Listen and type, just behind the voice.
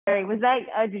was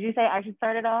that, did you say I should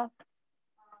start it off?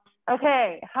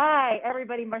 Okay, hi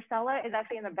everybody. Marcella is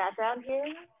actually in the background here.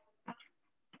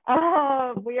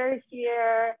 We are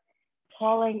here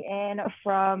calling in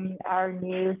from our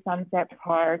new Sunset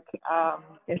Park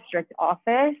district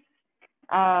office.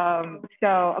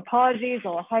 So apologies, a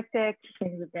little hectic.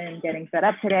 Things have been getting set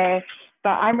up today, but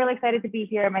I'm really excited to be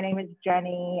here. My name is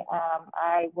Jenny.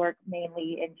 I work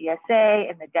mainly in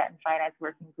DSA in the Debt and Finance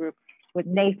Working Group with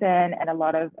Nathan and a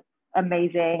lot of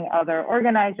amazing other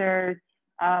organizers.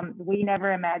 We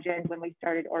never imagined when we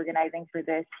started organizing for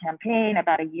this campaign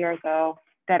about a year ago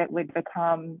that it would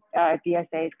become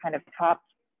DSA's kind of top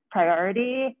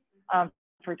priority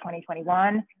for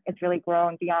 2021. It's really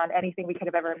grown beyond anything we could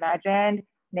have ever imagined.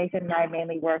 Nathan and I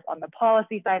mainly work on the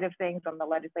policy side of things, on the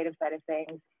legislative side of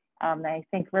things. And I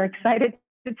think we're excited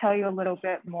to tell you a little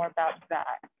bit more about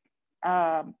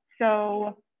that.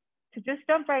 So to just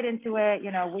jump right into it,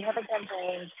 you know, we have a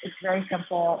campaign. It's very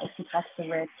simple. It's to tax the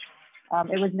rich.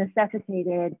 It was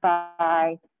necessitated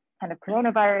by kind of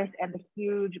coronavirus and the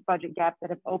huge budget gaps that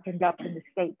have opened up in the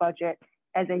state budget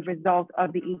as a result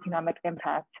of the economic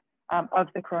impact of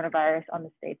the coronavirus on the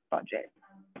state's budget.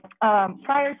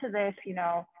 Prior to this, you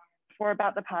know, for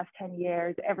about the past 10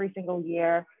 years, every single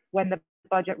year when the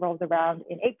budget rolls around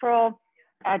in April,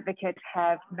 advocates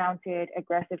have mounted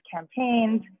aggressive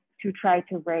campaigns to try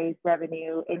to raise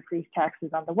revenue, increase taxes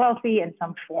on the wealthy in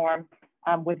some form,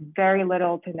 with very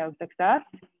little to no success.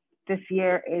 This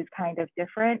year is kind of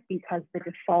different because the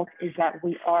default is that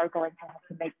we are going to have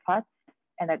to make cuts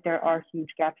and that there are huge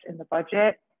gaps in the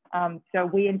budget. So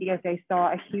we in DSA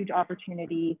saw a huge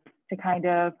opportunity to kind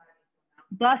of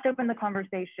blast open the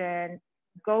conversation,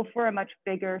 go for a much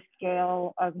bigger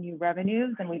scale of new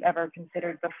revenues than we've ever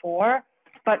considered before,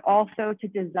 but also to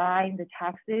design the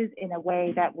taxes in a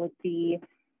way that would be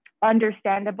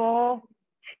understandable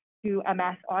to a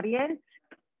mass audience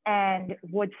and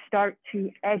would start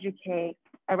to educate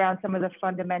around some of the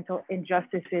fundamental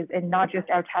injustices in not just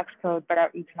our tax code, but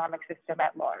our economic system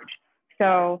at large.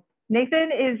 So Nathan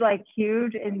is like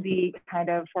huge in the kind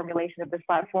of formulation of this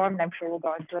platform, and I'm sure we'll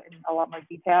go into it in a lot more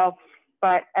detail.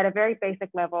 But at a very basic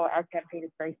level, our campaign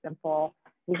is very simple.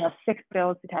 We have 6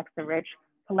 bills to tax the rich.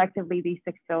 Collectively, these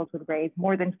 6 bills would raise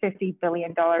more than $50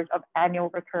 billion of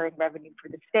annual recurring revenue for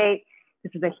the state.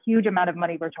 This is a huge amount of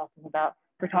money we're talking about.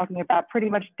 We're talking about pretty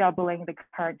much doubling the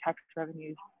current tax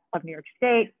revenues of New York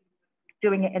State,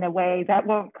 doing it in a way that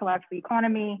won't collapse the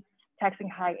economy, taxing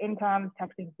high incomes,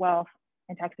 taxing wealth,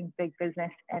 and taxing big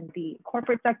business and the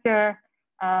corporate sector.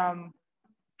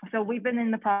 So we've been in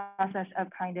the process of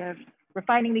kind of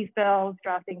refining these bills,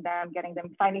 drafting them, getting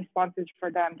them, finding sponsors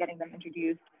for them, getting them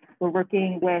introduced. We're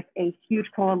working with a huge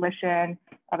coalition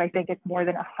of, I think it's more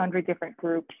than 100 different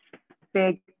groups,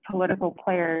 big political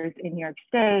players in New York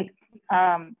State,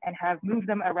 and have moved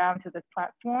them around to this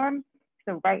platform.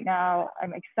 So right now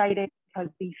I'm excited because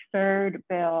the 3rd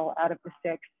bill out of the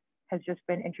 6 has just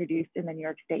been introduced in the New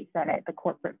York State Senate, the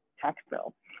corporate tax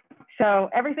bill. So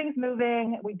everything's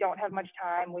moving. We don't have much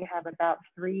time. We have about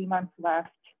 3 months left.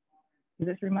 Is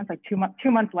it 3 months? Like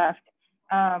 2 months left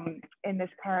in this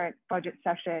current budget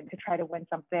session to try to win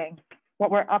something. What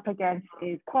we're up against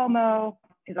is Cuomo,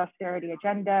 his austerity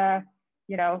agenda.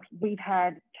 You know, we've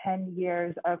had 10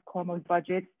 years of Cuomo's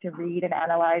budgets to read and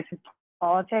analyze his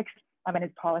politics and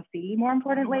his policy, more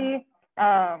importantly.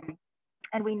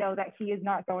 And we know that he is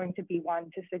not going to be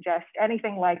one to suggest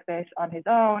anything like this on his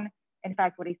own. In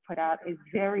fact, what he's put out is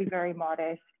very, very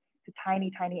modest. It's a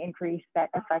tiny, tiny increase that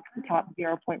affects the top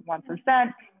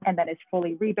 0.1% and then is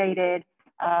fully rebated.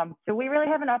 So we really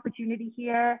have an opportunity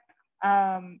here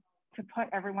to put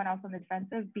everyone else on the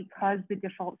defensive because the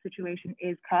default situation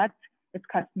is cuts. It's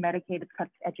cuts to Medicaid, it's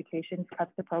cuts to education, it's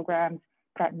cuts to programs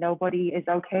that nobody is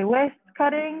okay with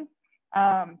cutting.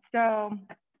 So,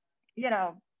 you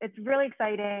know, it's really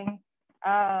exciting.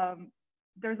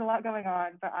 There's a lot going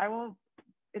on, but I will,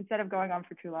 instead of going on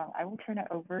for too long, I will turn it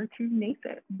over to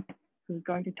Nathan, who's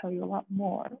going to tell you a lot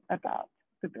more about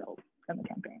the bills and the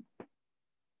campaign.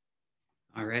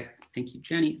 All right, thank you,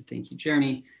 Jenny. Thank you,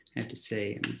 Jeremy. I have to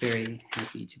say, I'm very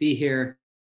happy to be here.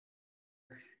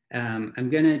 I'm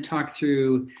going to talk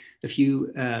through a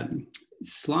few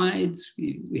slides.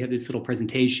 We have this little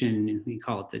presentation, we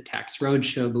call it the Tax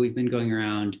Roadshow, but we've been going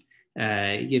around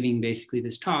giving basically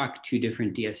this talk to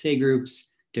different DSA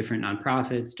groups, different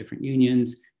nonprofits, different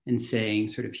unions, and saying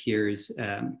sort of here's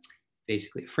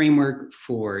basically a framework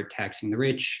for taxing the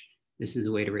rich. This is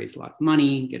a way to raise a lot of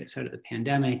money, get us out of the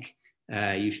pandemic.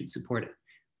 You should support it.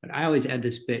 But I always add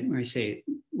this bit where I say,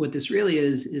 what this really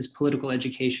is political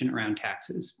education around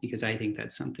taxes, because I think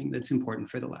that's something that's important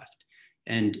for the left.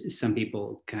 And some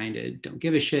people kind of don't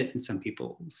give a shit, and some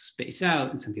people space out,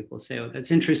 and some people say, oh,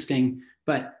 that's interesting.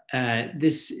 But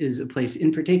this is a place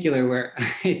in particular where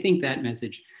I think that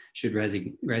message should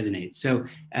resonate. So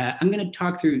I'm going to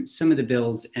talk through some of the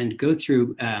bills and go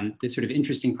through the sort of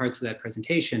interesting parts of that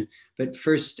presentation. But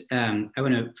first, I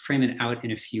want to frame it out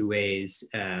in a few ways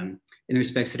in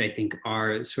respects that I think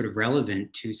are sort of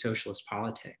relevant to socialist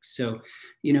politics. So,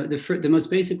 you know, the most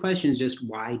basic question is just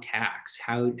why tax?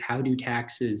 How do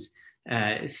taxes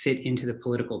fit into the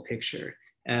political picture?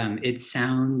 It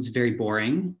sounds very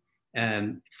boring.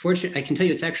 Fortunately, I can tell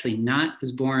you it's actually not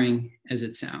as boring as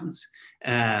it sounds.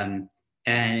 And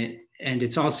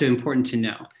it's also important to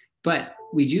know. But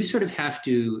we do sort of have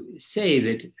to say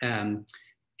that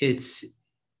it's,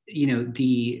 you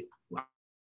know,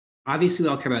 obviously we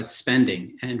all care about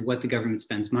spending and what the government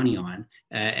spends money on.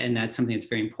 And that's something that's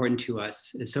very important to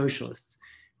us as socialists.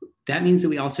 That means that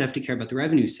we also have to care about the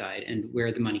revenue side and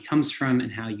where the money comes from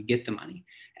and how you get the money.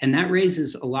 And that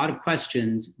raises a lot of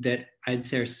questions that I'd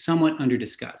say are somewhat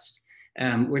under-discussed.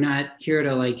 We're not here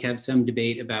to like have some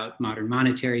debate about modern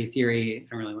monetary theory. I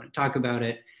don't really want to talk about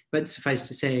it, but suffice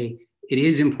to say, it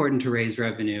is important to raise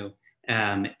revenue,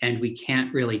 and we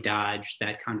can't really dodge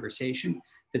that conversation.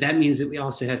 But that means that we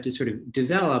also have to sort of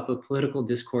develop a political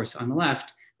discourse on the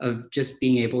left of just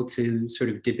being able to sort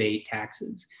of debate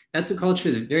taxes. That's a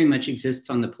culture that very much exists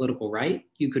on the political right.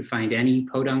 You could find any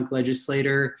podunk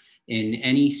legislator in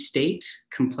any state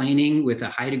complaining with a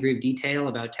high degree of detail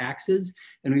about taxes,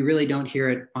 and we really don't hear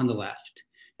it on the left.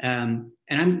 And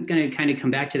I'm going to kind of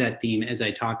come back to that theme as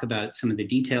I talk about some of the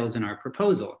details in our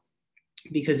proposal,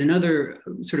 because another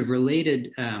sort of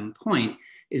related point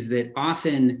is that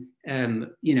often,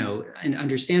 you know, and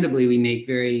understandably, we make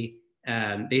very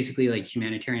basically like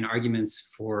humanitarian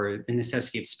arguments for the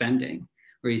necessity of spending,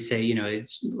 where you say, you know,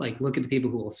 it's like, look at the people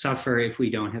who will suffer if we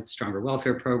don't have stronger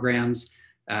welfare programs.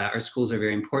 Our schools are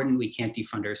very important. We can't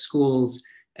defund our schools.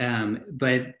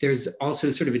 But there's also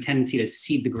sort of a tendency to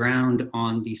seed the ground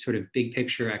on the sort of big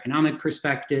picture economic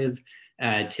perspective,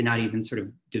 to not even sort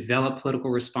of develop political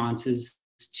responses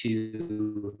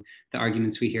to the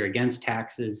arguments we hear against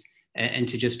taxes, and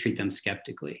to just treat them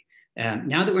skeptically.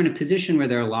 Now that we're in a position where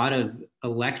there are a lot of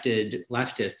elected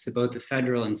leftists at both the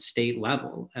federal and state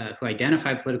level who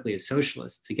identify politically as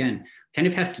socialists, again, kind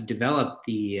of have to develop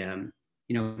the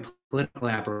you know, political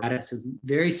apparatus of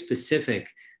very specific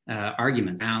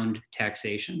arguments around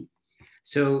taxation.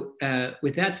 So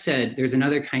with that said, there's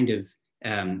another kind of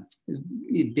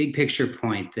big picture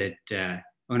point that I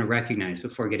want to recognize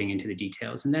before getting into the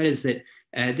details, and that is that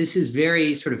this is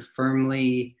very sort of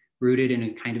firmly rooted in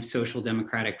a kind of social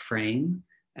democratic frame.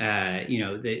 You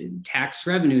know, the tax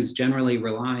revenues generally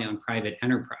rely on private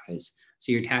enterprise.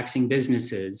 So you're taxing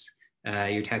businesses,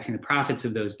 you're taxing the profits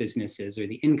of those businesses or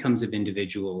the incomes of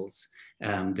individuals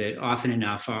that often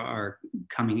enough are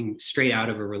coming straight out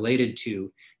of or related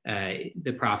to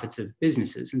the profits of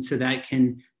businesses. And so that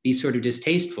can be sort of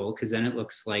distasteful, because then it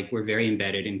looks like we're very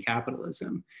embedded in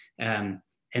capitalism.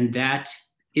 And that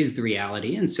is the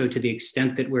reality. And so to the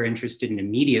extent that we're interested in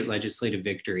immediate legislative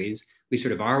victories, we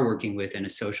sort of are working within a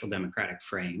social democratic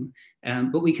frame.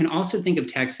 But we can also think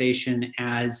of taxation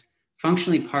as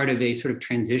functionally part of a sort of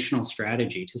transitional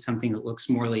strategy to something that looks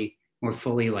more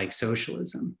fully like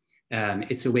socialism.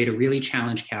 It's a way to really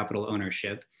challenge capital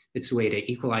ownership. It's a way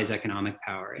to equalize economic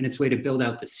power. And it's a way to build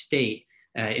out the state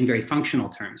in very functional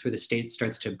terms, where the state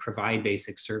starts to provide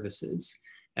basic services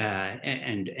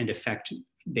and affect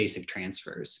basic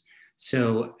transfers.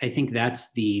 So I think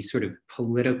that's the sort of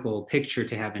political picture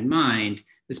to have in mind,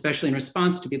 especially in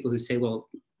response to people who say, well,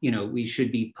 you know, we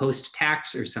should be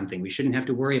post-tax or something. We shouldn't have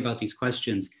to worry about these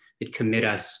questions that commit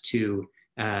us to,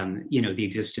 you know, the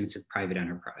existence of private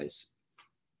enterprise.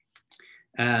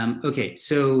 Okay,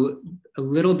 so a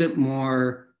little bit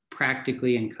more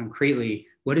practically and concretely,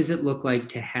 what does it look like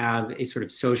to have a sort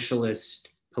of socialist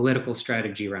political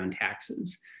strategy around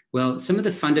taxes? Well, some of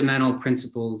the fundamental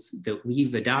principles that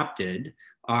we've adopted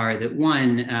are that,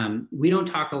 one, we don't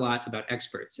talk a lot about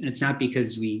experts. And it's not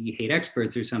because we hate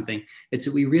experts or something. It's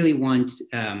that we really want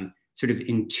sort of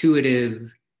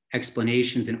intuitive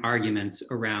explanations and arguments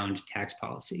around tax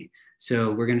policy.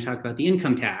 So we're going to talk about the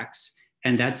income tax,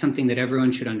 and that's something that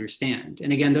everyone should understand.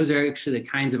 And again, those are actually the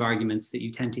kinds of arguments that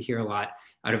you tend to hear a lot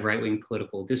out of right-wing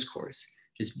political discourse,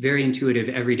 just very intuitive,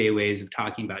 everyday ways of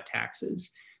talking about taxes.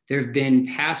 There have been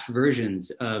past versions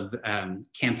of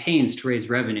campaigns to raise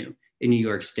revenue in New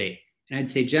York State. And I'd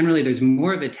say generally there's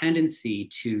more of a tendency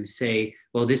to say,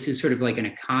 well, this is sort of like an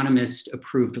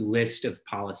economist-approved list of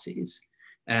policies.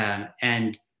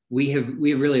 And we have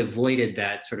really avoided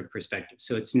that sort of perspective.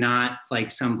 So it's not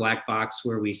like some black box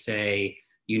where we say,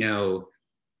 you know,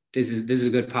 this is a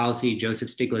good policy. Joseph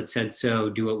Stiglitz said so,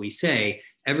 do what we say.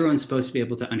 Everyone's supposed to be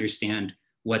able to understand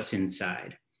what's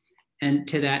inside. And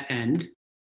to that end,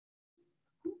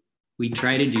 we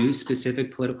try to do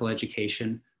specific political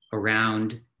education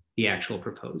around the actual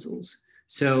proposals.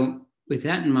 So with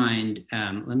that in mind,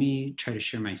 let me try to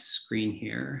share my screen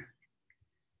here.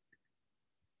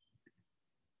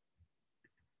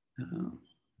 Who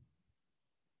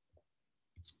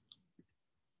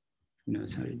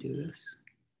knows how to do this?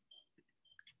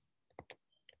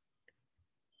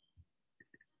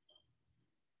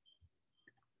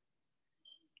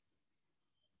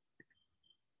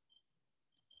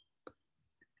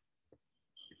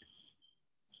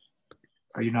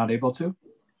 Are you not able to?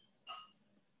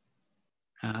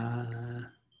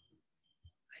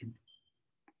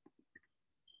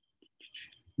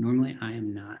 Normally I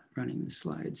am not running the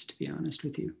slides, to be honest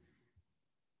with you.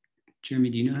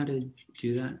 Jeremy, do you know how to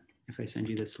do that if I send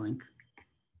you this link?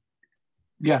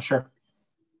 Yeah, sure.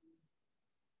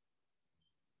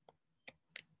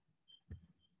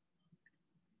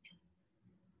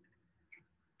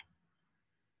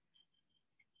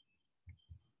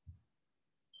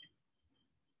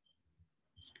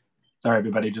 Sorry,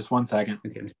 everybody, just 1 second.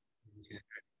 Okay.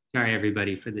 Sorry,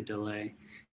 everybody, for the delay.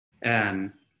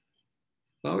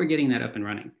 While we're getting that up and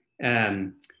running,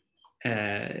 I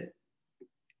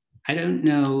don't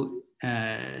know,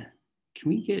 can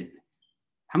we get,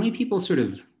 how many people sort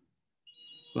of,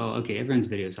 well, okay, everyone's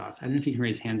video's off. I don't know if you can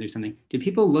raise hands or something. Did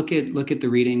people look at the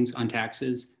readings on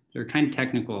taxes? They're kind of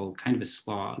technical, kind of a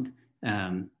slog,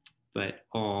 but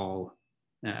all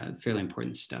fairly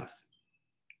important stuff.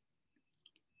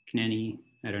 Can any,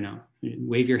 I don't know,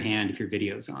 wave your hand if your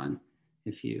video's on.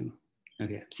 If you,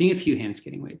 okay, I'm seeing a few hands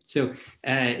getting waved. So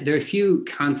there are a few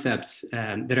concepts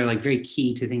that are like very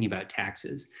key to thinking about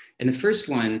taxes. And the first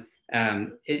one,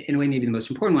 in a way, maybe the most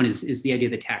important one is the idea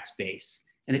of the tax base.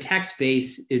 And the tax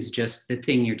base is just the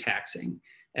thing you're taxing.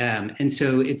 And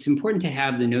so it's important to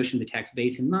have the notion of the tax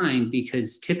base in mind,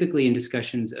 because typically in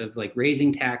discussions of like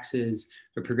raising taxes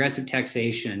or progressive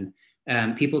taxation,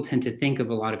 people tend to think of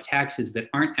a lot of taxes that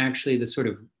aren't actually the sort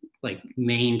of like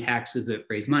main taxes that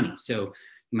raise money. So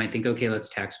you might think, okay, let's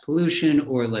tax pollution,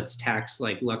 or let's tax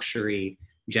like luxury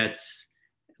jets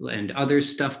and other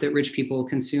stuff that rich people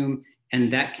consume. And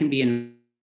that can be in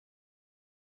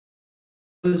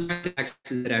those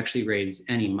taxes that actually raise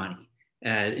any money.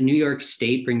 New York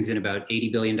State brings in about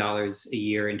 $80 billion a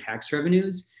year in tax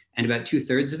revenues, and about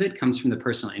 2/3 of it comes from the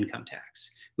personal income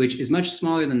tax, which is much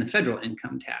smaller than the federal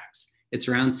income tax. It's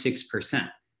around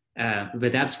 6%,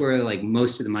 but that's where like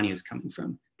most of the money is coming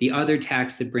from. The other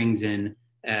tax that brings in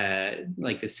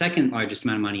like the second largest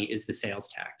amount of money is the sales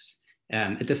tax.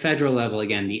 At the federal level,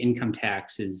 again, the income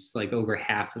tax is like over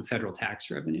half of federal tax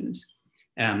revenues.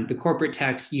 The corporate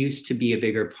tax used to be a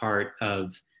bigger part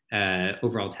of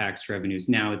overall tax revenues.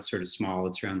 Now it's sort of small,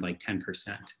 it's around like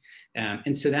 10%.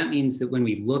 And so that means that when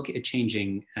we look at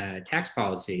changing tax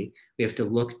policy, we have to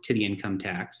look to the income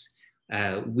tax.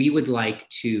 We would like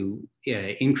to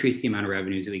increase the amount of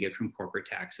revenues that we get from corporate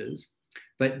taxes,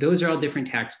 but those are all different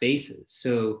tax bases.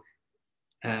 So,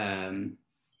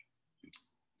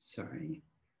 sorry.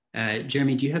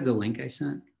 Jeremy, do you have the link I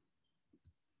sent?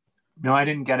 No, I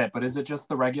didn't get it, but is it just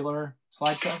the regular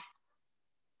slideshow?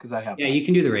 Because I have Yeah, that. you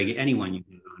can do the regular, anyone you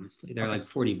can, honestly. There are like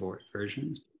 40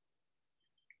 versions.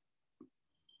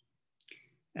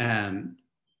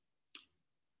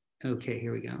 Okay,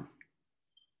 here we go.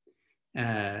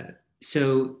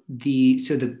 So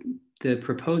the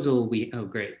proposal we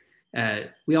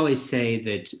always say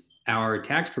that our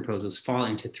tax proposals fall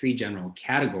into 3 general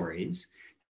categories: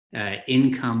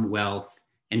 income, wealth,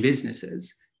 and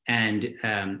businesses. And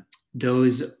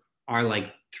those are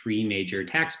like 3 major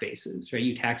tax bases, right?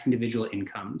 You tax individual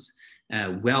incomes.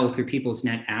 Wealth, or people's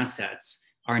net assets,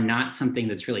 are not something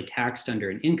that's really taxed under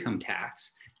an income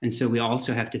tax. And so we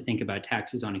also have to think about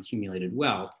taxes on accumulated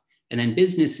wealth. And then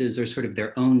businesses are sort of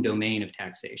their own domain of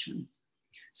taxation.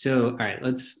 So, all right,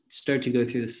 let's start to go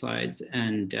through the slides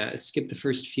and skip the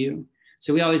first few.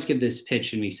 So we always give this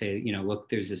pitch and we say, you know, look,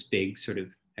 there's this big sort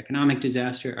of economic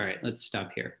disaster. All right, let's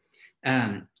stop here.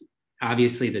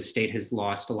 Obviously, the state has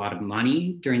lost a lot of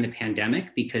money during the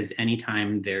pandemic, because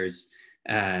anytime there's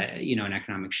you know, an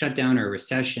economic shutdown or a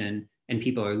recession and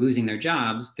people are losing their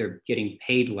jobs, they're getting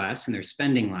paid less and they're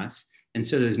spending less. And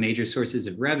so those major sources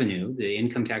of revenue, the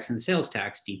income tax and the sales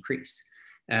tax, decrease.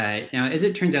 Now, as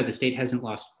it turns out, the state hasn't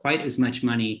lost quite as much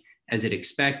money as it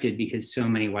expected, because so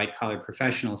many white collar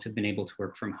professionals have been able to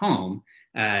work from home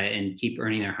and keep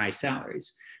earning their high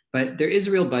salaries. But there is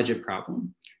a real budget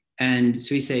problem. And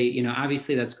so we say, you know,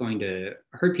 obviously that's going to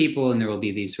hurt people and there will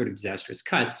be these sort of disastrous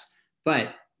cuts,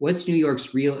 but what's New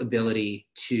York's real ability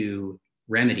to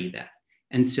remedy that?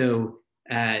 And so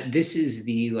this is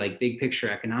the like big picture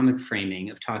economic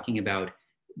framing of talking about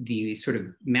the sort of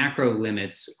macro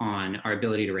limits on our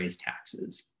ability to raise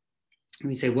taxes. And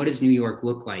we say, what does New York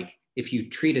look like if you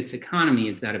treat its economy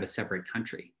as that of a separate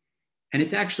country? And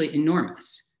it's actually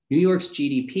enormous. New York's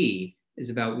GDP is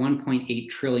about 1.8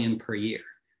 trillion per year.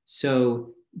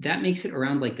 So that makes it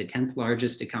around like the 10th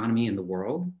largest economy in the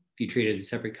world, if you treat it as a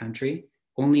separate country.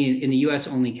 Only in the US,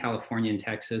 only California and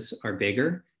Texas are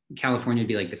bigger. California would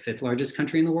be like the 5th largest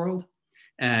country in the world.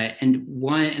 And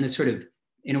the sort of,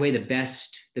 in a way, the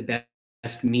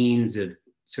best means of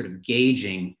sort of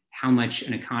gauging how much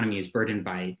an economy is burdened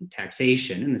by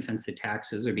taxation, in the sense that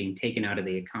taxes are being taken out of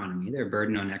the economy, they're a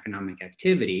burden on economic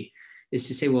activity, is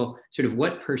to say, well, sort of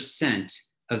what percent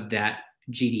of that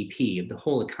GDP, of the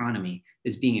whole economy,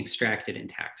 is being extracted in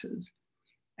taxes?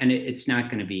 And it's not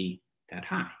going to be that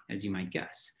high, as you might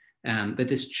guess. But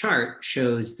this chart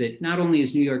shows that not only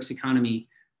is New York's economy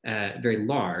very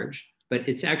large, but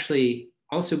it's actually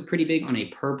also pretty big on a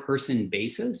per person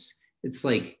basis. It's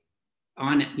like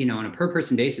on a per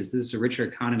person basis, this is a richer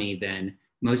economy than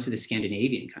most of the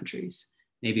Scandinavian countries,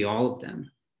 maybe all of them.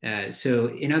 So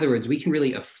in other words, we can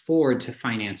really afford to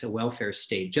finance a welfare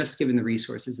state just given the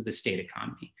resources of the state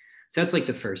economy. So that's like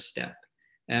the first step.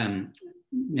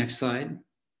 Next slide.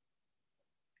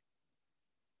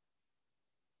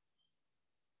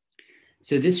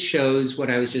 So this shows what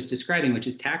I was just describing, which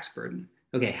is tax burden.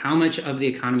 Okay, how much of the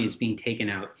economy is being taken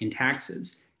out in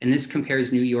taxes? And this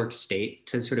compares New York State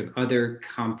to sort of other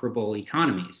comparable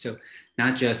economies. So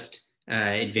not just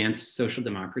advanced social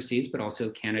democracies, but also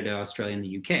Canada, Australia, and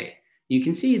the UK. You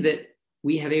can see that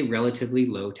we have a relatively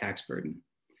low tax burden,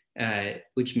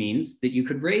 which means that you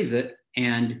could raise it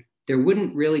and there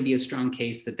wouldn't really be a strong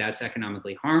case that that's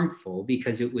economically harmful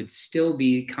because it would still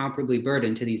be comparably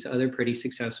burdened to these other pretty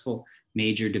successful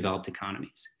major developed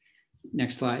economies.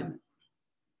 Next slide.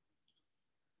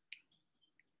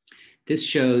 This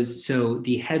shows, so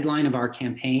the headline of our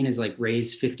campaign is like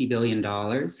raise $50 billion.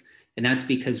 And that's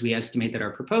because we estimate that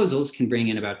our proposals can bring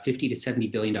in about $50 to $70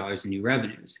 billion in new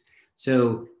revenues.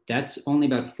 So that's only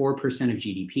about 4% of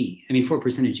GDP. I mean, 4%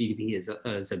 of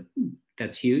GDP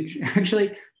that's huge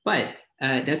actually, but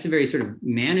that's a very sort of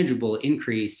manageable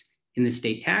increase in the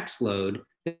state tax load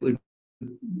that would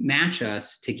match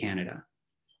us to Canada.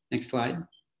 Next slide.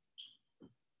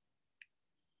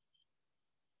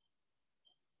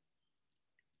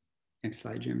 Next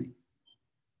slide, Jeremy.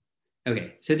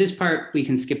 Okay, so this part we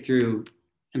can skip through.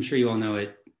 I'm sure you all know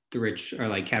it. The rich are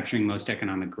like capturing most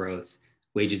economic growth.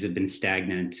 Wages have been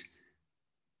stagnant,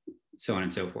 so on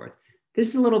and so forth. This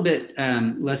is a little bit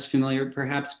less familiar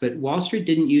perhaps, but Wall Street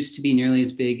didn't used to be nearly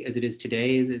as big as it is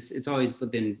today. It's always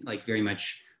been like very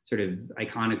much sort of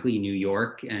iconically New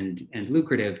York and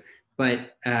lucrative,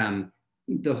 but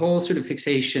the whole sort of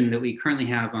fixation that we currently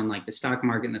have on like the stock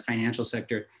market and the financial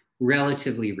sector,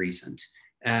 relatively recent.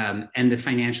 And the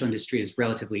financial industry is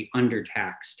relatively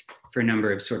undertaxed for a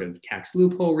number of sort of tax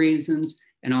loophole reasons,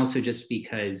 and also just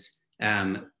because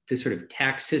the sort of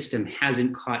tax system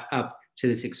hasn't caught up to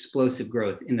this explosive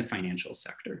growth in the financial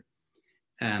sector.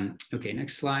 Okay,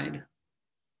 next slide.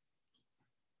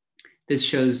 This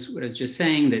shows what I was just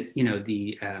saying, that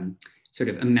the sort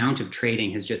of amount of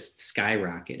trading has just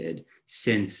skyrocketed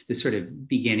since the sort of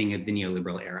beginning of the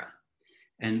neoliberal era.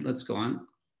 And let's go on.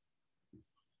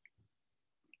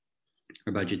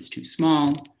 Our budget's too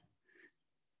small.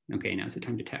 Okay, now's the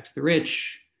time to tax the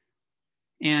rich.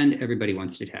 And everybody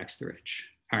wants to tax the rich.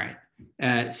 All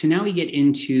right, so now we get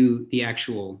into the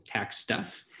actual tax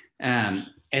stuff. And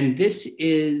this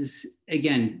is,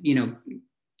 again,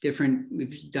 different.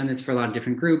 We've done this for a lot of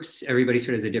different groups. Everybody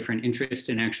sort of has a different interest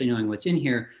in actually knowing what's in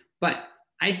here. But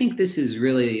I think this is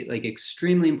really like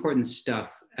extremely important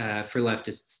stuff for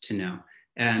leftists to know.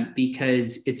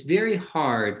 Because it's very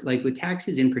hard, like with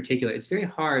taxes in particular, it's very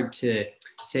hard to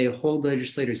say hold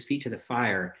legislators' feet to the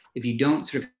fire if you don't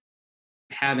sort of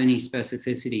have any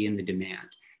specificity in the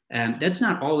demand. That's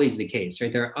not always the case,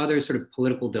 right? There are other sort of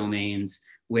political domains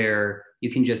where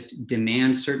you can just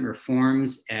demand certain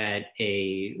reforms at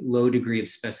a low degree of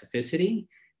specificity.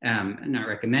 I'm not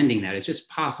recommending that. It's just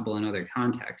possible in other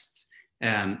contexts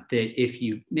that if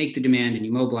you make the demand and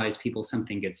you mobilize people,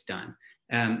 something gets done.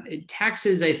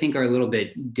 Taxes, I think, are a little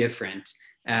bit different.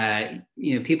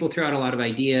 People throw out a lot of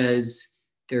ideas.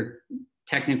 They're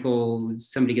technical.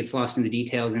 Somebody gets lost in the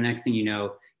details. And the next thing you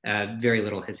know, very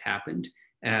little has happened.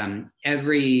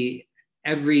 Every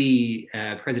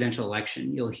presidential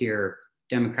election, you'll hear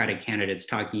Democratic candidates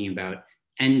talking about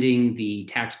ending the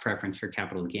tax preference for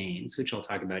capital gains, which I'll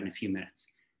talk about in a few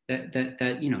minutes.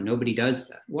 That you know, nobody does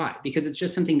that. Why? Because it's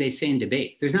just something they say in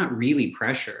debates. There's not really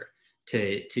pressure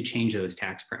to change those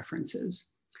tax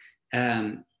preferences.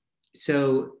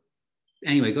 So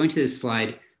anyway, going to this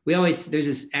slide, there's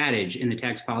this adage in the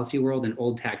tax policy world, an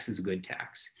old tax is a good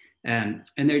tax. And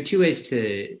there are two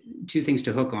things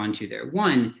to hook onto there.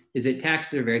 One is that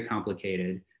taxes are very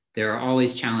complicated. There are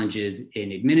always challenges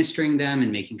in administering them and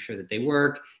making sure that they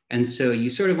work. And so you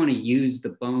sort of want to use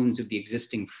the bones of the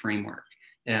existing framework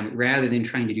rather than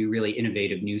trying to do really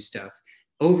innovative new stuff.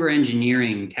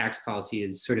 Over-engineering tax policy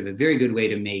is sort of a very good way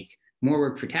to make more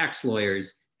work for tax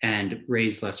lawyers and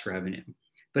raise less revenue.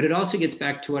 But it also gets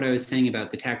back to what I was saying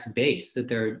about the tax base, that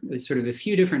there are sort of a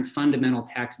few different fundamental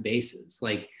tax bases,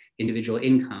 like individual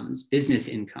incomes, business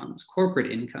incomes,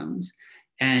 corporate incomes.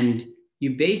 And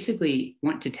you basically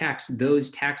want to tax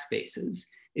those tax bases.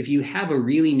 If you have a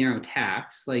really narrow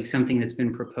tax, like something that's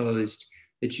been proposed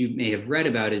that you may have read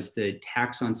about is the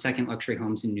tax on second luxury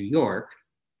homes in New York,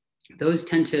 those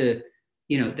tend to,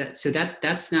 you know,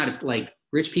 that's not like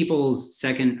rich people's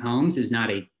second homes is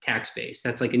not a tax base.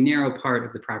 That's like a narrow part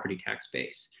of the property tax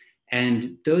base.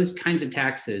 And those kinds of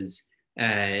taxes,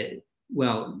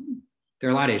 well, there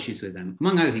are a lot of issues with them.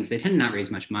 Among other things, they tend to not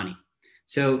raise much money.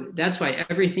 So that's why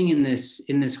everything in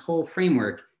this whole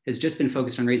framework has just been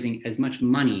focused on raising as much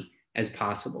money as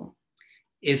possible.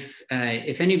 If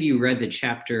any of you read the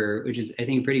chapter, which is I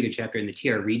think a pretty good chapter in the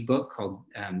T.R. Reid book called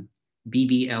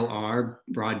BBLR,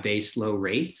 Broad-Based Low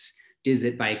Rates, is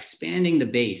that by expanding the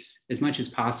base as much as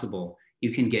possible,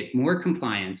 you can get more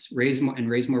compliance, raise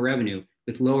more revenue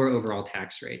with lower overall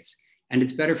tax rates. And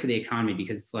it's better for the economy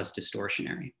because it's less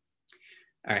distortionary.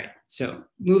 All right, so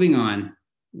moving on,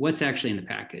 what's actually in the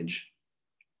package?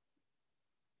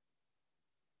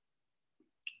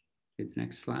 Here's the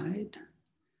next slide.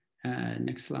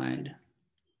 Next slide.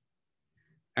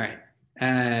 All right.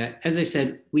 As I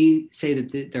said, we say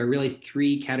that there are really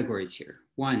three categories here.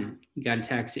 One, you got to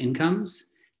tax incomes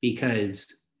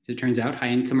because, as it turns out, high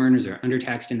income earners are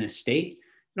undertaxed in this state,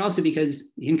 but also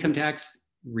because the income tax,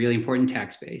 really important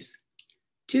tax base.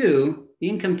 Two, the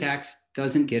income tax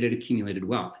doesn't get at accumulated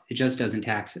wealth. It just doesn't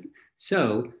tax it.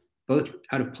 So both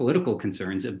out of political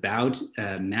concerns about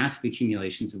massive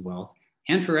accumulations of wealth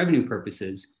and for revenue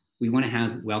purposes, we want to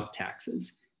have wealth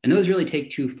taxes. And those really take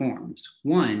two forms.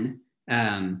 One,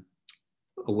 a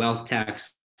wealth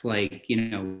tax like,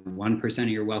 1% of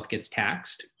your wealth gets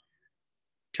taxed.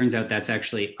 Turns out that's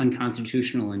actually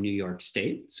unconstitutional in New York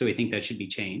State. So we think that should be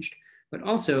changed. But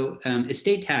also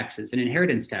estate taxes and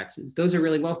inheritance taxes, those are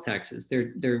really wealth taxes.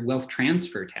 They're wealth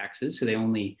transfer taxes. So they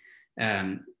only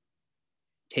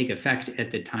take effect at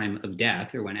the time of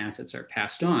death or when assets are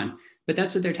passed on. But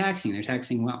that's what they're taxing. They're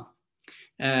taxing wealth.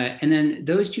 And then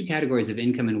those two categories of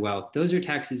income and wealth, those are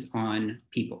taxes on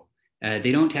people.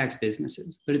 They don't tax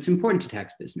businesses, but it's important to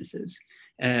tax businesses.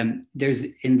 There's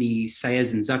in the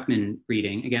Saez and Zuckman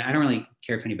reading, again, I don't really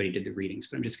care if anybody did the readings,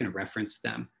 but I'm just going to reference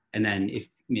them. And then if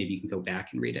maybe you can go back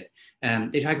and read it.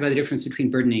 They talk about the difference between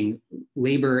burdening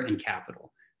labor and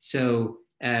capital. So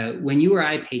when you or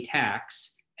I pay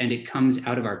tax and it comes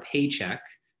out of our paycheck,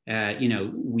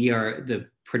 we are the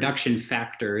production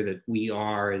factor that we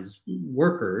are as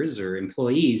workers or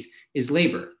employees is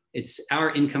labor. It's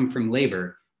our income from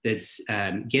labor that's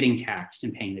getting taxed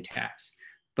and paying the tax.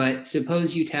 But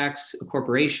suppose you tax a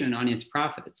corporation on its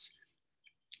profits.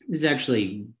 This is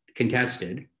actually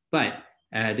contested, but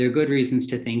there are good reasons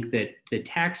to think that the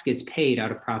tax gets paid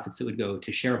out of profits that would go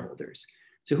to shareholders.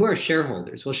 So who are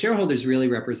shareholders? Well, shareholders really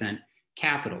represent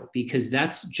capital because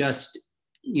that's just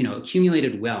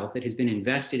accumulated wealth that has been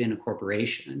invested in a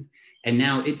corporation. And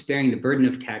now it's bearing the burden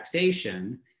of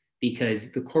taxation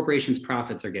because the corporation's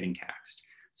profits are getting taxed.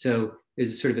 So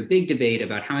there's a sort of a big debate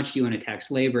about how much do you want to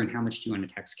tax labor and how much do you want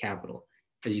to tax capital.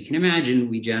 As you can imagine,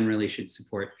 we generally should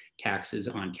support taxes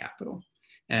on capital.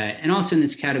 And also in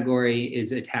this category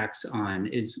is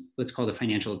what's called a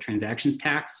financial transactions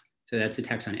tax. So that's a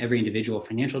tax on every individual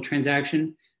financial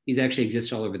transaction. These actually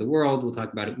exist all over the world. We'll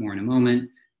talk about it more in a moment,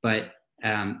 but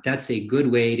that's a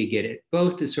good way to get it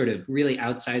both the sort of really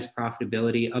outsized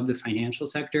profitability of the financial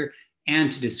sector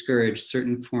and to discourage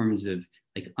certain forms of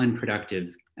like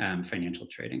unproductive financial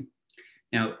trading.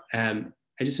 Now, I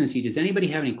just want to see, does anybody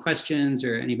have any questions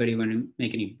or anybody want to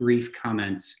make any brief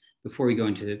comments before we go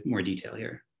into more detail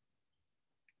here?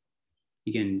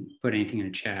 You can put anything in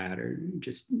the chat or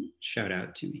just shout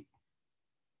out to me.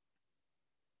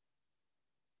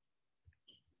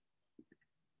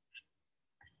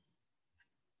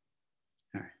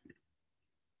 All right.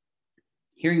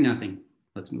 Hearing nothing,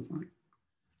 let's move on.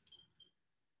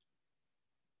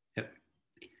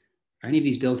 Are any of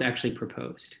these bills actually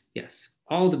proposed? Yes.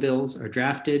 All the bills are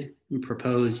drafted and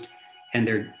proposed, and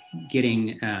they're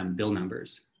getting bill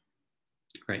numbers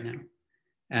right now.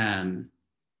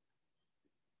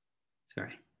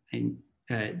 Sorry.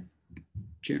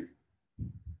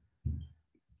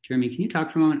 Jeremy, can you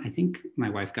talk for a moment? I think my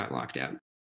wife got locked out.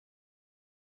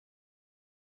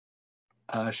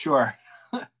 Sure.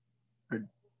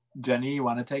 Jenny, you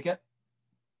want to take it?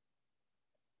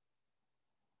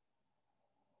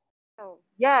 Oh,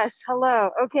 yes,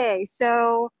 hello. Okay,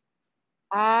 so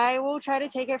I will try to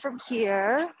take it from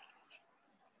here,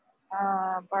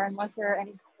 or unless there are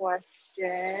any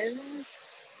questions.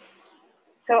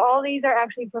 So all these are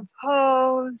actually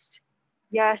proposed.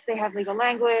 Yes, they have legal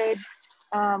language.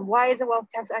 Why is a wealth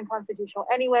tax unconstitutional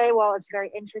anyway? Well, it's very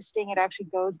interesting. It actually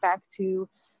goes back to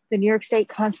the New York State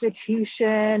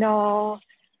constitutional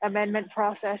amendment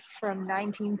process from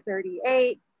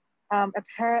 1938.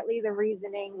 Apparently the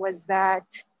reasoning was that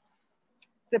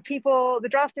the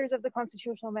drafters of the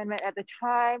constitutional amendment at the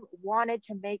time wanted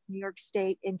to make New York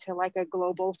State into like a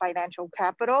global financial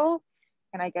capital.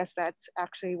 And I guess that's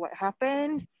actually what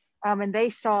happened. And they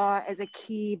saw as a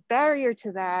key barrier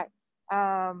to that,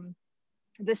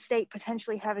 the state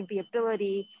potentially having the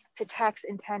ability to tax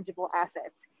intangible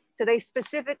assets. So they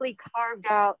specifically carved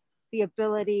out the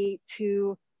ability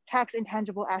to tax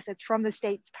intangible assets from the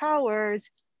state's powers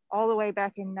all the way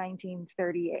back in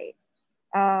 1938.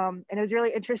 And it was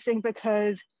really interesting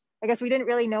because I guess we didn't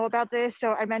really know about this.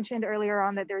 So I mentioned earlier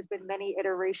on that there's been many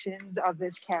iterations of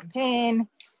this campaign.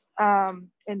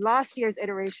 In last year's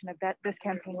iteration of this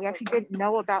campaign, we actually didn't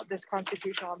know about this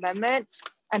constitutional amendment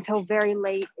until very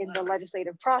late in the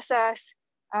legislative process.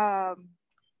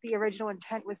 The original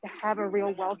intent was to have a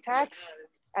real wealth tax,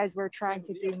 as we're trying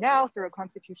to do now through a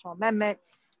constitutional amendment.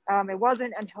 It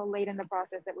wasn't until late in the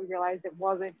process that we realized it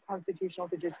wasn't constitutional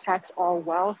to just tax all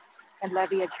wealth and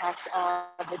levy a tax on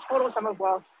the total sum of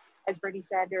wealth, as Bernie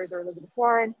Sanders or Elizabeth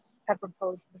Warren have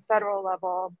proposed at the federal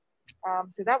level.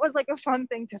 So that was like a fun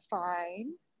thing to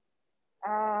find.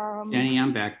 Jenny,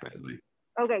 I'm back, by the way.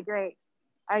 Okay, great.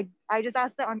 I just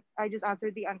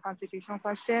answered the unconstitutional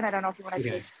question. I don't know if you want to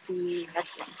take the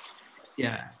next one.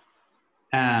 Yeah.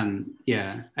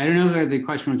 Yeah. I don't know whether the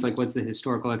question was like, what's the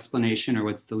historical explanation or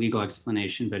what's the legal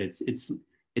explanation, but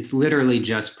it's literally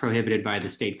just prohibited by the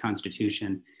state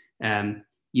constitution.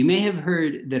 You may have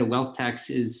heard that a wealth tax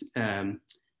is,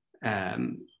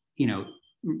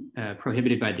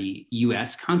 prohibited by the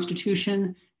US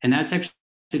Constitution. And that's actually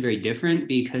very different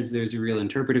because there's a real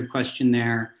interpretive question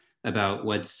there about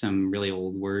what some really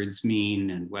old words mean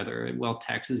and whether a wealth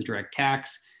tax is a direct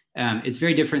tax. It's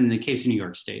very different in the case of New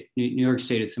York State. New York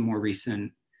State, it's a more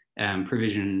recent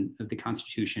provision of the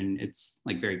Constitution. It's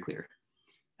like very clear.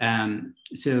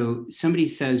 So somebody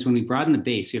says, when we broaden the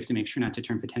base, we have to make sure not to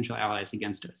turn potential allies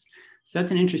against us. So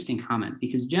that's an interesting comment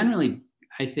because generally,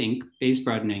 I think base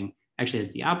broadening actually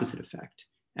has the opposite effect.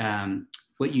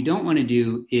 What you don't want to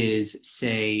do is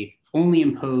say, only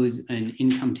impose an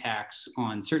income tax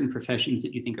on certain professions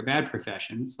that you think are bad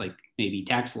professions, like maybe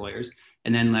tax lawyers,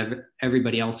 and then let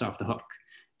everybody else off the hook.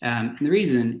 And the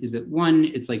reason is that one,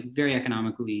 it's like very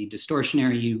economically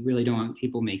distortionary. You really don't want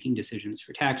people making decisions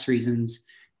for tax reasons.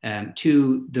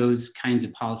 Two, those kinds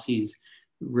of policies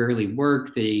rarely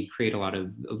work. They create a lot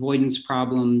of avoidance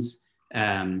problems.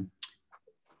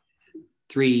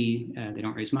 Three, they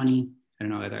don't raise money. I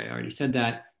don't know whether I already said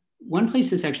that. One place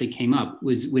this actually came up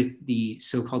was with the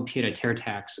so-called pied-à-terre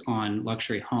tax on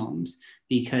luxury homes,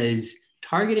 because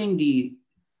targeting the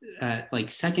like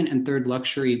second and third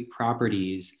luxury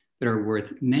properties that are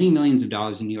worth many millions of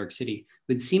dollars in New York City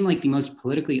would seem like the most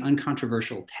politically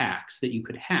uncontroversial tax that you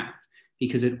could have,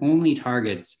 because it only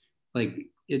targets like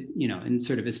it, and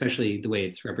sort of especially the way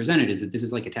it's represented is that this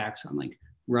is like a tax on like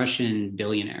Russian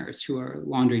billionaires who are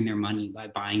laundering their money by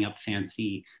buying up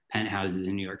fancy penthouses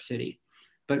in New York City.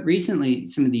 But recently,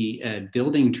 some of the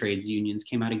building trades unions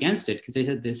came out against it because they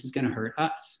said this is going to hurt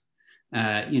us.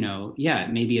 Yeah,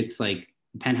 maybe it's like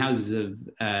penthouses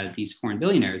of these foreign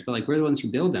billionaires, but like we're the ones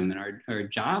who build them, and our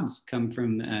jobs come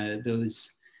from those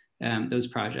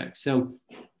projects. So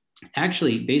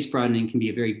actually, base broadening can be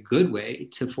a very good way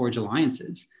to forge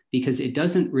alliances because it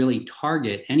doesn't really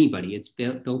target anybody. It's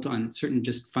built on certain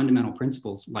just fundamental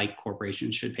principles, like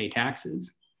corporations should pay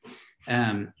taxes.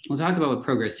 We'll talk about what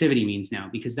progressivity means now,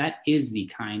 because that is the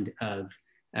kind of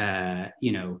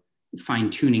fine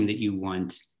tuning that you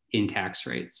want in tax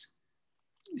rates.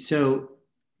 So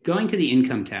going to the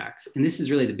income tax, and this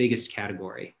is really the biggest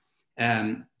category.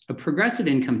 A progressive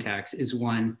income tax is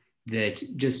one that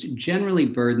just generally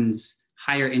burdens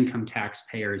higher income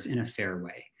taxpayers in a fair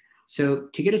way. So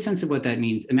to get a sense of what that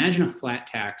means, imagine a flat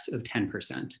tax of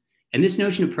 10%. And this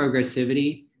notion of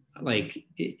progressivity, like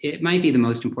it might be the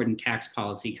most important tax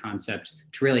policy concept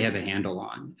to really have a handle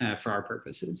on for our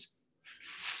purposes.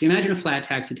 So imagine a flat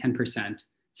tax of 10%.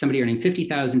 Somebody earning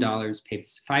 $50,000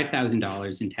 pays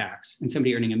 $5,000 in tax, and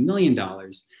somebody earning $1 million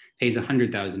pays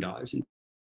 $100,000 in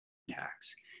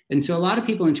tax. And so a lot of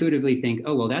people intuitively think,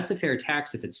 oh, well, that's a fair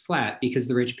tax if it's flat because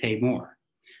the rich pay more.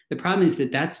 The problem is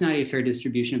that that's not a fair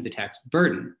distribution of the tax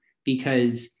burden,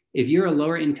 because if you're a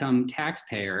lower income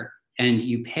taxpayer and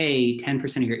you pay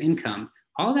 10% of your income,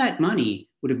 all that money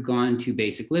would have gone to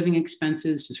basic living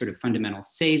expenses, to sort of fundamental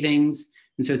savings.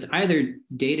 And so it's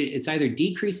either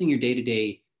decreasing your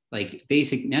day-to-day like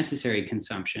basic necessary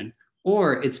consumption,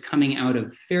 or it's coming out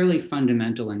of fairly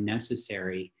fundamental and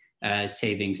necessary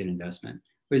savings and investment.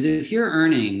 Whereas if you're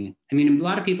earning, I mean, a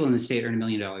lot of people in the state earn $1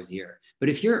 million a year, but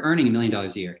if you're earning $1 million a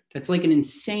year, that's like an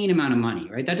insane amount of money,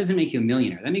 right? That doesn't make you a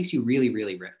millionaire. That makes you really,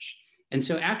 really rich. And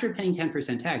so after paying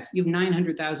 10% tax, you have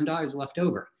 $900,000 left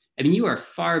over. I mean, you are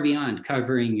far beyond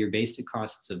covering your basic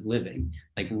costs of living.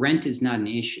 Like rent is not an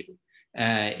issue.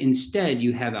 Instead,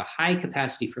 you have a high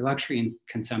capacity for luxury and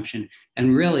consumption,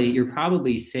 and really you're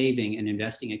probably saving and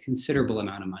investing a considerable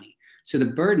amount of money. So the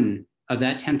burden of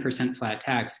that 10% flat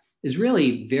tax is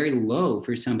really very low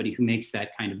for somebody who makes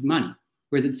that kind of money,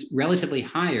 whereas it's relatively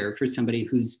higher for somebody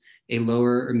who's a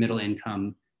lower or middle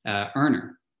income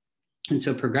earner. And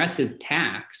so progressive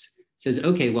tax says,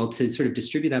 okay, well, to sort of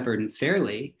distribute that burden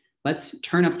fairly, let's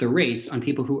turn up the rates on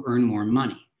people who earn more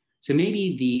money. So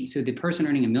maybe the person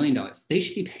earning $1 million, they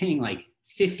should be paying like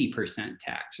 50%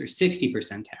 tax or 60%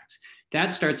 tax.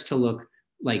 That starts to look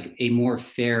like a more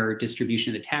fair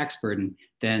distribution of the tax burden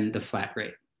than the flat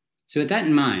rate. So with that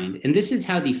in mind, and this is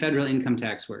how the federal income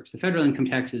tax works. The federal income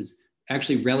tax is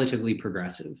actually relatively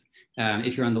progressive.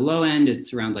 If you're on the low end,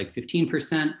 it's around like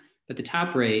 15%, but the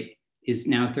top rate is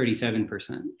now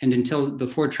 37%. And until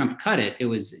before Trump cut it, it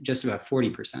was just about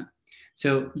 40%.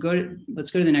 So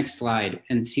let's go to the next slide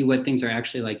and see what things are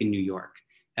actually like in New York,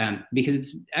 because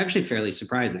it's actually fairly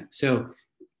surprising. So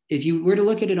if you were to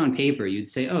look at it on paper, you'd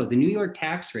say, oh, the New York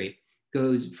tax rate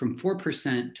goes from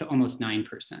 4% to almost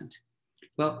 9%.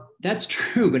 Well, that's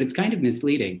true, but it's kind of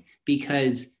misleading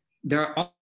because there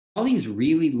are all these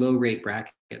really low rate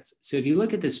brackets. So if you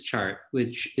look at this chart,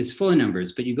 which is full of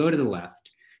numbers, but you go to the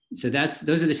left, so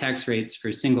those are the tax rates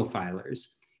for single filers,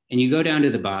 and you go down to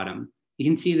the bottom, you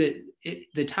can see that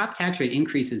the top tax rate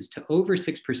increases to over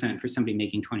 6% for somebody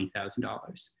making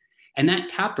 $20,000. And that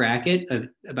top bracket of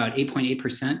about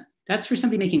 8.8%, that's for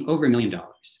somebody making over $1 million.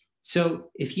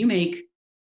 So if you make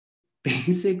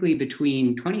basically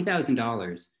between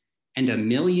 $20,000 and $1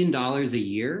 million a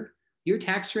year, your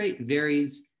tax rate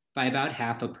varies by about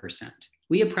 0.5%.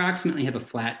 We approximately have a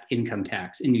flat income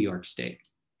tax in New York State.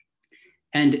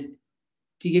 And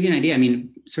to give you an idea, I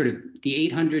mean, sort of the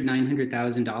 $800,000,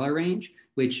 $900,000 range,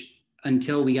 which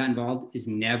until we got involved is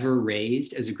never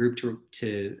raised as a group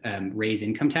to raise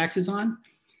income taxes on,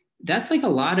 that's like a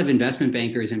lot of investment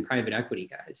bankers and private equity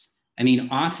guys. I mean,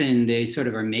 often they sort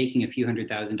of are making a few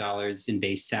 $100,000 in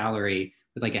base salary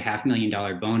with like a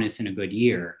 $500,000 bonus in a good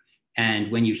year.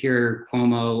 And when you hear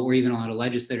Cuomo or even a lot of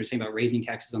legislators saying about raising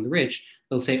taxes on the rich,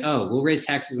 they'll say, oh, we'll raise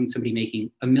taxes on somebody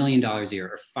making $1 million a year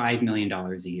or $5 million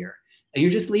a year. And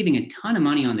you're just leaving a ton of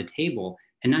money on the table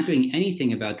and not doing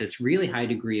anything about this really high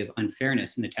degree of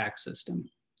unfairness in the tax system.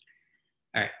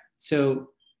 All right, so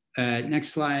next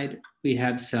slide, we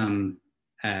have some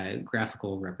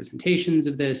graphical representations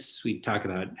of this. We talk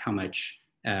about how much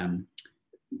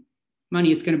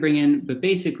money it's going to bring in, but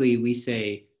basically we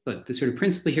say, look, the sort of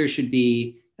principle here should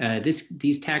be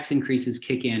these tax increases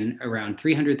kick in around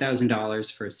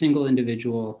 $300,000 for a single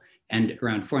individual and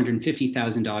around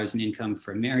 $450,000 in income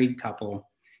for a married couple.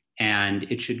 And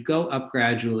it should go up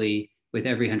gradually with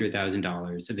every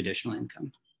 $100,000 of additional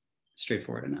income.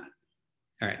 Straightforward enough.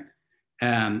 All right,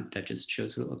 that just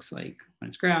shows what it looks like when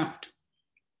it's graphed.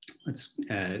 Let's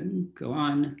go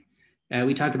on.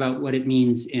 We talk about what it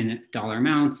means in dollar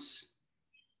amounts.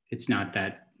 It's not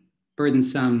that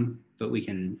burdensome, but we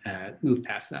can move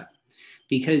past that.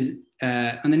 Because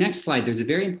on the next slide, there's a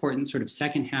very important sort of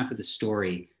second half of the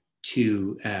story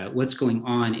to what's going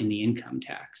on in the income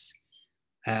tax.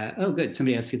 Oh, good.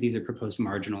 Somebody asked if these are proposed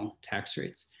marginal tax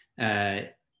rates.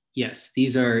 Yes,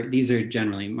 these are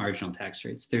generally marginal tax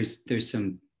rates. There's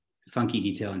some funky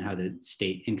detail in how the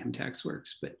state income tax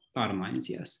works, but bottom line is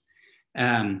yes.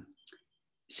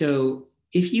 So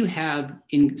if you have,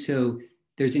 so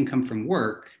there's income from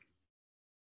work,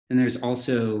 and there's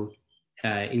also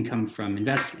income from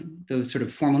investing. The sort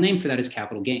of formal name for that is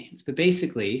capital gains. But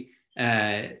basically,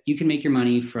 You can make your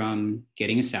money from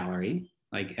getting a salary,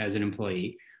 like as an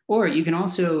employee, or you can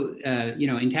also,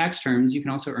 in tax terms, you can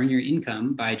also earn your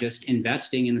income by just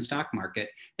investing in the stock market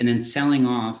and then selling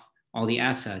off all the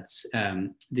assets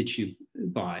that you've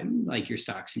bought, like your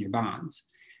stocks and your bonds.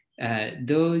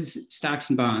 Those stocks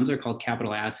and bonds are called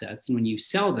capital assets. And when you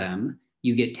sell them,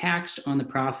 you get taxed on the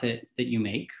profit that you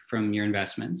make from your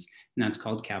investments, and that's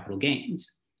called capital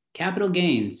gains. Capital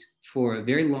gains for a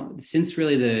very long, since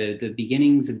really the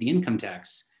beginnings of the income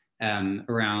tax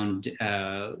around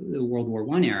the World War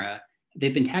I era,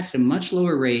 they've been taxed at a much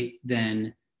lower rate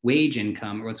than wage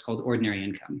income or what's called ordinary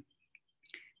income.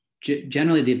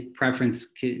 Generally, the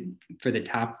preference for the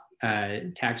top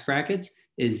tax brackets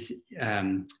is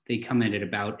they come in at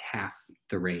about half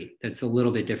the rate. That's a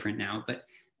little bit different now, but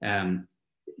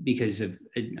because of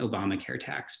an Obamacare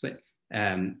tax. But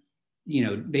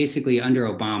basically under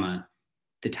Obama,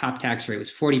 the top tax rate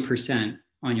was 40%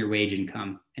 on your wage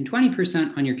income and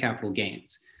 20% on your capital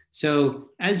gains. So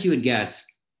as you would guess,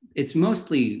 it's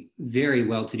mostly very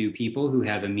well-to-do people who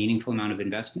have a meaningful amount of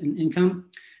investment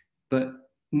income. But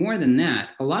more than that,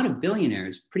 a lot of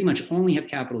billionaires pretty much only have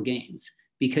capital gains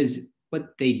because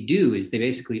what they do is they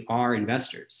basically are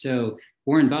investors. So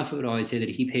Warren Buffett would always say that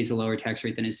he pays a lower tax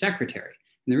rate than his secretary.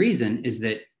 And the reason is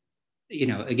that,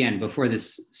 again, before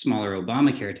this smaller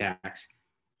Obamacare tax,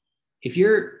 if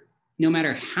you're, no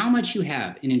matter how much you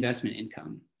have in investment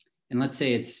income, and let's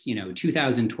say it's,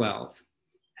 2012,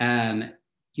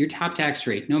 your top tax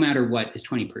rate, no matter what, is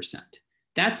 20%.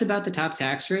 That's about the top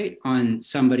tax rate on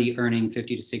somebody earning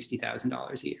 $50,000 to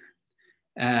 $60,000 a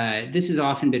year. This has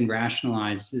often been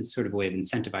rationalized as sort of a way of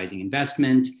incentivizing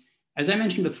investment. As I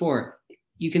mentioned before,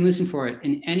 you can listen for it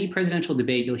in any presidential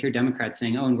debate. You'll hear Democrats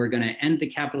saying, oh, and we're going to end the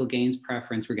capital gains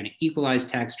preference. We're going to equalize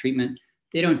tax treatment.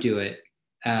 They don't do it.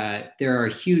 There are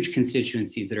huge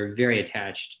constituencies that are very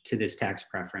attached to this tax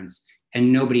preference,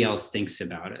 and nobody else thinks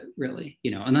about it, really.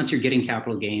 Unless you're getting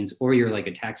capital gains or you're like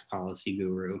a tax policy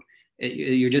guru,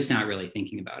 you're just not really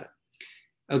thinking about it.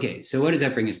 Okay, so what does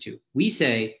that bring us to? We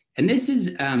say, and this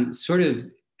is sort of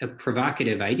a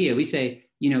provocative idea. We say,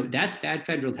 that's bad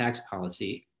federal tax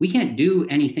policy. We can't do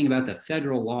anything about the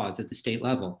federal laws at the state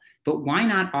level, but why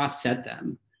not offset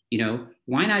them?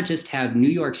 Why not just have New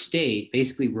York State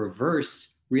basically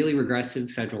reverse really regressive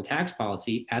federal tax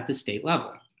policy at the state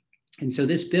level? And so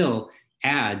this bill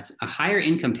adds a higher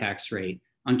income tax rate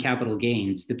on capital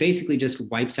gains that basically just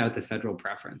wipes out the federal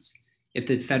preference. If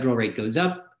the federal rate goes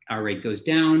up, our rate goes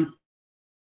down.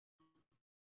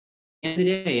 At the end of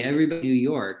the day, everybody in New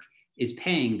York is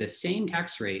paying the same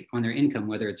tax rate on their income,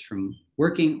 whether it's from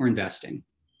working or investing.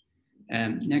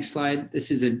 Next slide.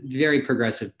 This is a very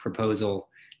progressive proposal.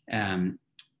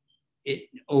 It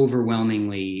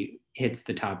overwhelmingly hits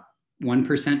the top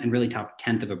 1% and really top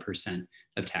 0.1%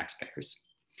 of taxpayers.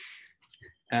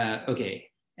 Okay,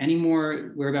 any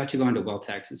more? We're about to go into wealth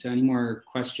taxes. So any more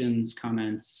questions,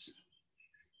 comments?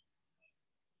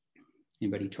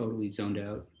 Anybody totally zoned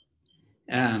out?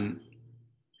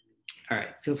 All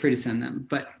right, feel free to send them.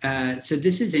 But so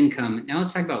this is income. Now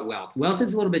let's talk about wealth. Wealth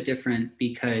is a little bit different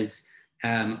because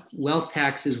wealth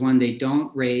tax is one, they don't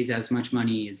raise as much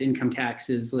money as income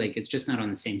taxes. Like it's just not on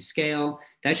the same scale.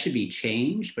 That should be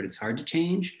changed, but it's hard to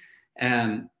change.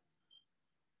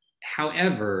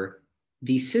 However,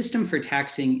 the system for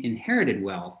taxing inherited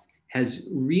wealth has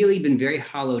really been very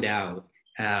hollowed out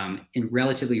in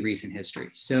relatively recent history.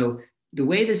 So the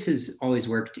way this has always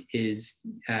worked is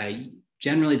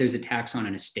generally there's a tax on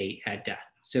an estate at death.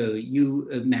 So you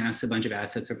amass a bunch of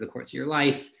assets over the course of your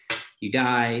life, you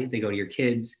die, they go to your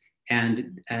kids.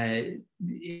 And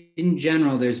in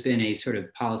general, there's been a sort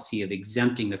of policy of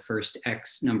exempting the first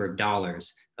X number of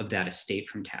dollars of that estate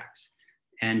from tax.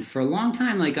 And for a long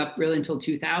time, like up really until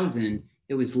 2000,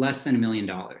 it was less than $1 million.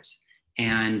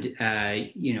 And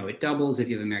it doubles if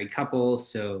you have a married couple.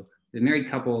 So the married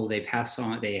couple, they pass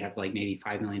on, they have like maybe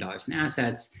 $5 million in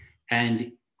assets.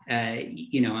 And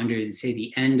under, say,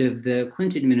 the end of the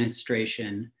Clinton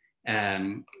administration,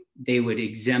 they would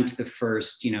exempt the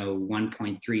first,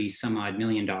 1.3 some odd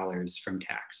million dollars from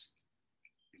tax.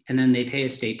 And then they pay a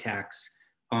state tax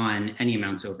on any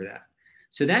amounts over that.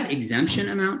 So that exemption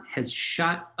amount has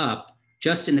shot up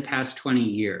just in the past 20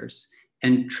 years.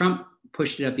 And Trump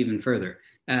pushed it up even further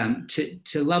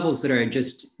to levels that are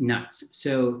just nuts.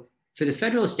 So for the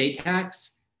federal estate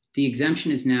tax, the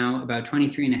exemption is now about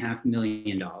 $23.5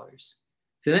 million.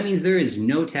 So that means there is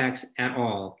no tax at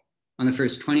all on the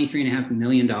first $23.5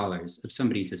 million of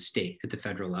somebody's estate at the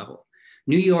federal level.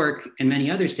 New York and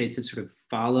many other states have sort of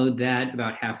followed that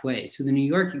about halfway. So the New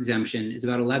York exemption is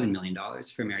about $11 million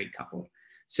for a married couple.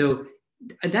 So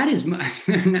that is,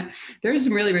 there are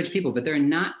some really rich people, but there are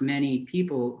not many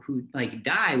people who like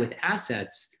die with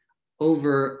assets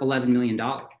over $11 million.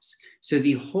 So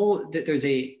there's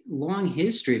a long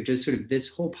history of just sort of this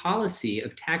whole policy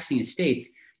of taxing estates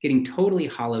getting totally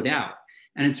hollowed out.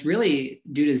 And it's really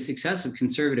due to the success of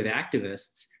conservative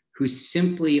activists who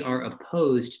simply are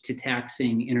opposed to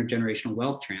taxing intergenerational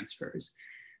wealth transfers.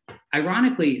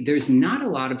 Ironically, there's not a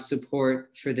lot of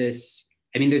support for this.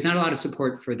 I mean, there's not a lot of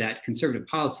support for that conservative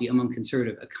policy among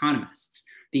conservative economists,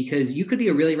 because you could be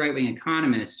a really right-wing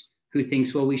economist who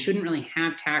thinks, well, we shouldn't really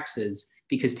have taxes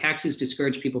because taxes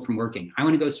discourage people from working. I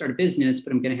want to go start a business,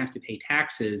 but I'm going to have to pay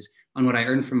taxes on what I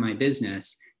earn from my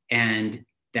business. And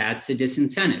that's a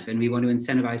disincentive. And we want to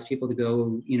incentivize people to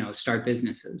go, start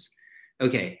businesses.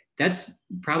 Okay, that's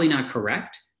probably not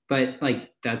correct, but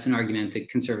like that's an argument that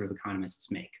conservative economists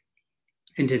make.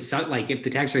 And if the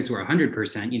tax rates were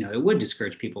 100%, it would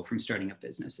discourage people from starting up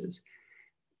businesses.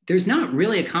 There's not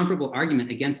really a comparable argument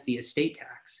against the estate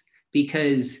tax,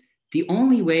 because the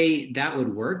only way that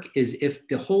would work is if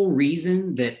the whole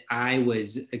reason that I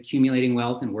was accumulating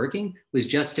wealth and working was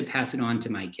just to pass it on to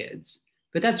my kids.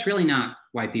 But that's really not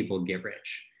why people get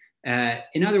rich.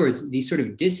 In other words, the sort of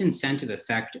disincentive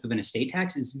effect of an estate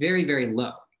tax is very, very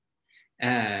low.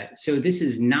 So this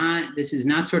is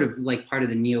not sort of like part of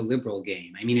the neoliberal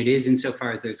game. I mean, it is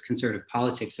insofar as there's conservative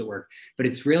politics at work, but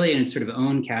it's really in its sort of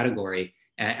own category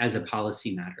as a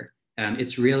policy matter.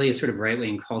 It's really a sort of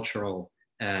right-wing cultural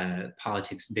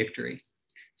politics victory.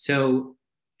 So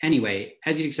anyway,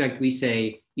 as you'd expect, we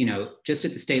say, just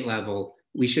at the state level,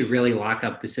 we should really lock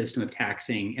up the system of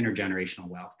taxing intergenerational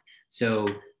wealth. So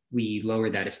we lower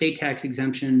that estate tax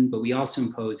exemption, but we also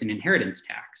impose an inheritance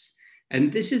tax.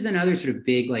 And this is another sort of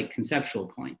big conceptual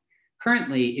point.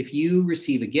 Currently, if you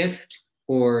receive a gift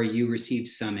or you receive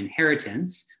some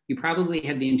inheritance, you probably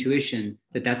have the intuition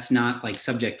that that's not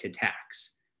subject to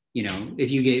tax. If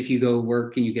you go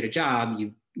work and you get a job,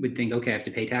 you would think, okay, I have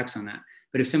to pay tax on that.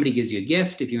 But if somebody gives you a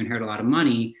gift, if you inherit a lot of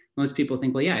money, most people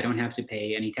think, well, yeah, I don't have to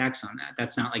pay any tax on that.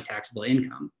 That's not like taxable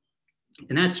income.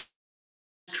 And that's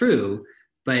true,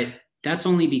 but that's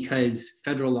only because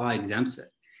federal law exempts it.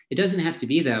 It doesn't have to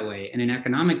be that way. And in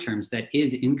economic terms, that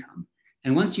is income.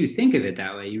 And once you think of it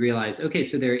that way, you realize, okay,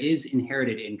 so there is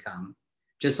inherited income,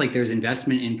 just like there's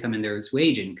investment income and there's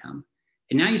wage income.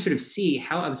 And now you sort of see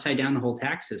how upside down the whole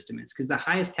tax system is, because the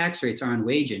highest tax rates are on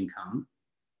wage income,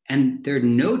 and there are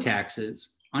no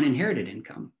taxes on inherited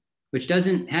income, which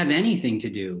doesn't have anything to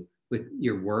do with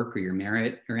your work or your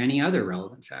merit or any other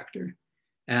relevant factor.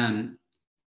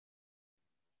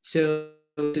 So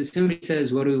somebody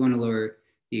says, what do we want to lower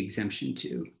the exemption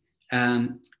to?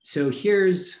 So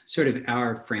here's sort of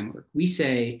our framework. We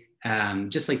say,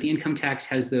 just like the income tax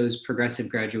has those progressive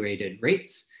graduated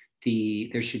rates,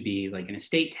 there should be an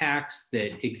estate tax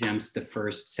that exempts the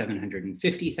first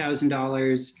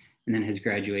 $750,000 and then has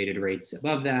graduated rates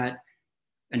above that,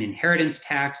 an inheritance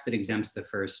tax that exempts the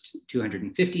first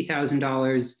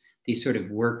 $250,000. These sort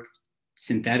of work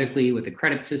synthetically with a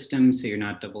credit system, so you're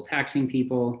not double taxing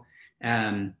people.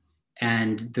 And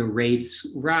the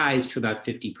rates rise to about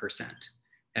 50%.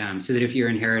 So that if you're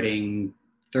inheriting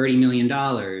 $30 million,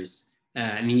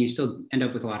 I mean, you still end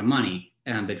up with a lot of money,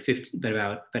 but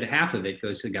half of it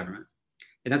goes to the government.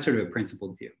 And that's sort of a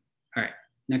principled view. All right,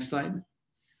 next slide.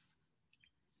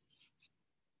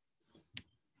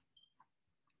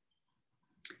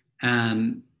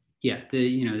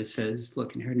 This says,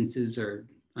 look, inheritances are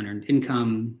unearned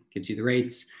income, gives you the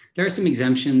rates. There are some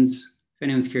exemptions. If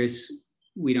anyone's curious,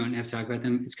 we don't have to talk about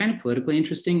them. It's kind of politically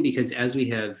interesting because as we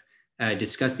have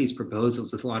discussed these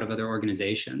proposals with a lot of other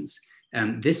organizations,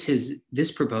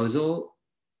 this proposal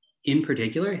in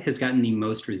particular has gotten the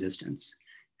most resistance.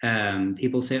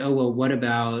 People say, oh, well, what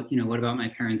about my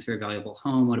parents' very valuable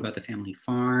home? What about the family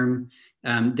farm?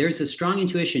 There's a strong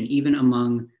intuition, even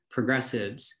among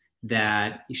progressives,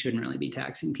 that you shouldn't really be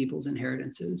taxing people's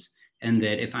inheritances. And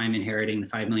that if I'm inheriting the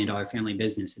 $5 million family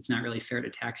business, it's not really fair to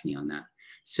tax me on that.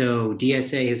 So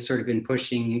DSA has sort of been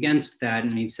pushing against that.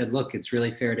 And we've said, look, it's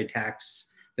really fair to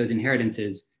tax those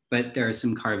inheritances, but there are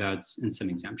some carve outs and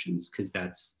some exemptions because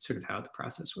that's sort of how the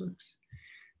process works.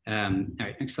 All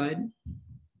right, next slide.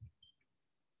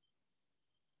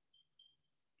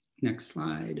 Next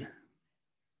slide.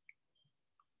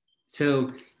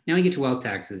 So now we get to wealth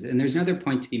taxes, and there's another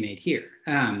point to be made here.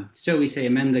 So we say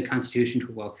amend the Constitution to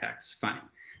a wealth tax, fine.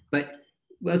 But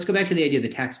let's go back to the idea of the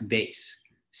tax base.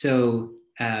 So,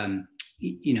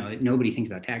 nobody thinks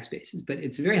about tax bases, but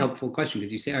it's a very helpful question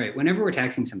because you say, all right, whenever we're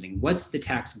taxing something, what's the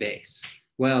tax base?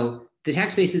 Well, the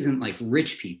tax base isn't like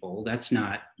rich people. That's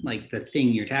not like the thing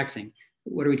you're taxing.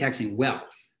 What are we taxing?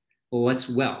 Wealth. Well, what's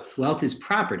wealth? Wealth is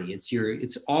property.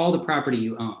 It's all the property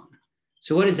you own.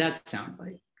 So what does that sound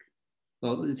like?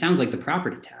 Well, it sounds like the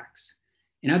property tax.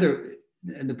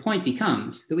 The point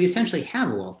becomes that we essentially have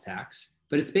a wealth tax,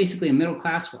 but it's basically a middle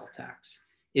class wealth tax.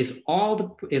 If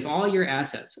all your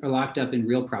assets are locked up in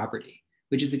real property,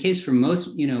 which is the case for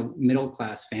most middle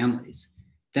class families,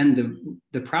 then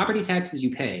the property taxes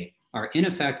you pay are in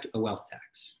effect a wealth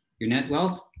tax. Your net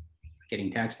wealth getting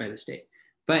taxed by the state.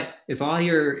 But if all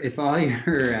your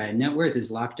net worth is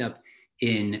locked up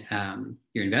in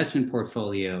your investment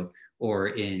portfolio or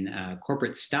in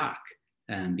corporate stock,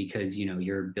 because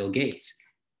you're Bill Gates,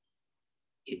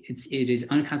 it is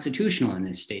unconstitutional in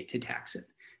this state to tax it.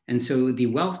 And so the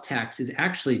wealth tax is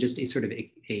actually just a sort of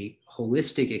a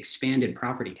holistic expanded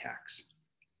property tax.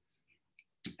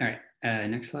 All right,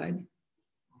 next slide.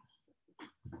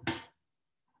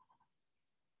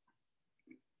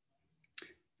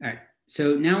 All right,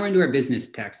 so now we're into our business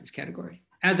taxes category.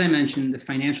 As I mentioned, the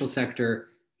financial sector,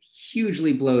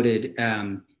 hugely bloated.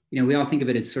 We all think of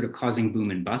it as sort of causing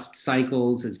boom and bust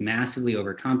cycles, as massively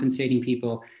overcompensating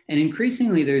people. And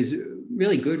increasingly, there's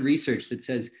really good research that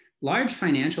says large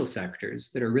financial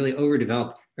sectors that are really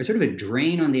overdeveloped are sort of a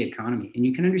drain on the economy. And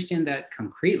you can understand that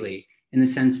concretely in the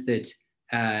sense that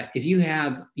if you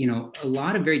have a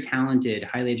lot of very talented,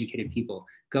 highly educated people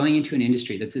going into an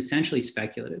industry that's essentially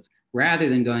speculative, rather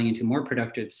than going into more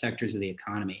productive sectors of the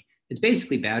economy, it's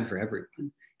basically bad for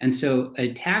everyone. And so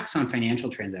a tax on financial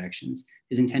transactions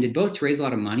is intended both to raise a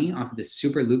lot of money off of this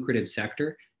super lucrative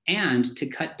sector and to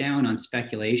cut down on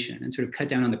speculation and sort of cut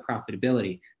down on the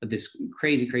profitability of this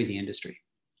crazy, crazy industry.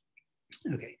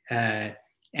 Okay,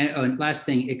 and last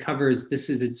thing, this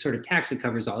is a sort of tax that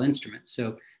covers all instruments.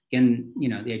 So again,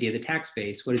 the idea of the tax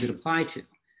base, what does it apply to?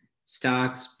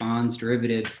 Stocks, bonds,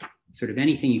 derivatives, sort of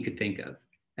anything you could think of.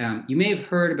 You may have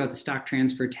heard about the stock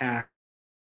transfer tax.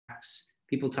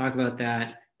 People talk about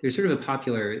that. There's sort of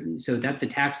a so that's a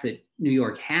tax that New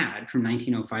York had from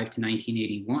 1905 to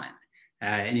 1981.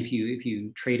 And if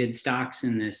you traded stocks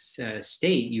in this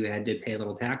state, you had to pay a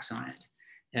little tax on it.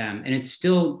 And it's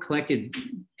still collected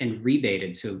and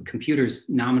rebated. So computers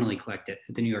nominally collect it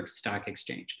at the New York Stock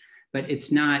Exchange. But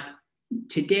it's not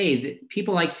today that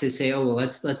people like to say, oh, well,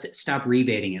 let's stop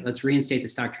rebating it. Let's reinstate the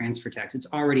stock transfer tax.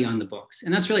 It's already on the books.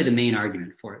 And that's really the main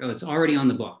argument for it. Oh, it's already on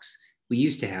the books. We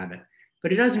used to have it.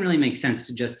 But it doesn't really make sense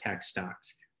to just tax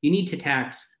stocks. You need to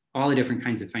tax all the different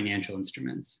kinds of financial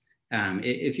instruments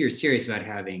if you're serious about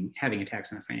having a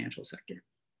tax on the financial sector.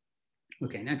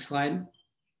 Okay, next slide.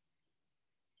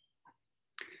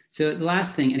 So the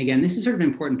last thing, and again, this is sort of an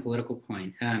important political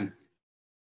point.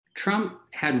 Trump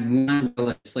had one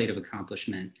legislative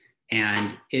accomplishment,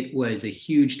 and it was a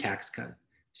huge tax cut.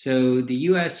 So the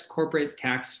US corporate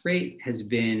tax rate has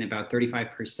been about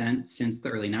 35% since the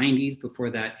early 90s. Before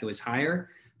that, it was higher.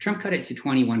 Trump cut it to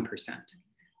 21%.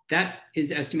 That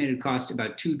is estimated to cost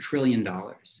about $2 trillion.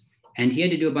 And he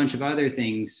had to do a bunch of other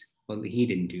things. Well, he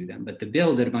didn't do them, but the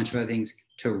bill did a bunch of other things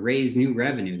to raise new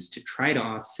revenues to try to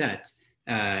offset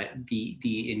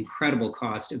the incredible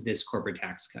cost of this corporate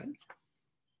tax cut.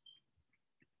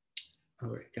 Oh,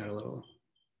 right, got a little,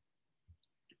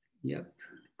 yep,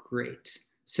 great.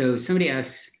 So somebody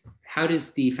asks, how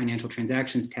does the financial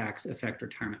transactions tax affect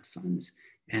retirement funds?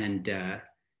 And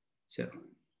so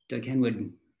Doug Henwood,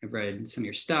 I've read some of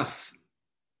your stuff,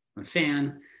 I'm a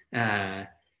fan.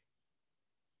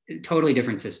 Totally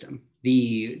different system.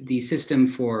 The system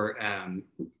for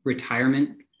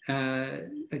retirement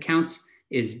accounts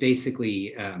is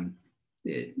basesically,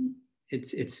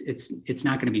 it's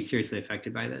not gonna be seriously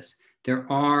affected by this. There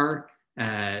are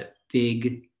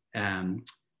big,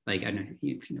 like, I don't know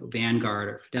if you know Vanguard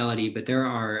or Fidelity, but there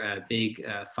are big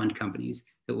fund companies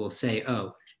that will say,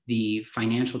 oh, the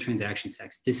financial transactions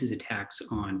tax, this is a tax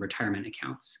on retirement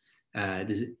accounts.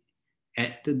 The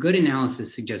good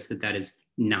analysis suggests that that is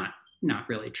not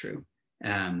really true.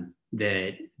 That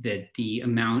the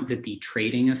amount that the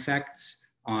trading effects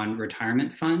on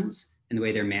retirement funds and the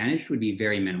way they're managed would be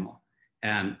very minimal.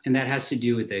 And that has to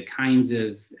do with the kinds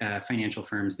of financial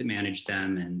firms that manage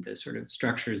them and the sort of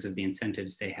structures of the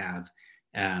incentives they have.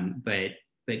 But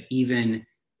even,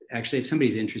 actually, if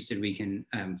somebody's interested, we can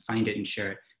find it and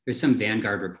share it. There's some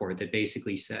Vanguard report that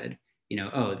basically said,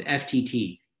 oh, the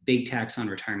FTT, big tax on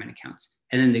retirement accounts.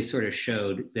 And then they sort of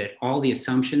showed that all the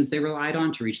assumptions they relied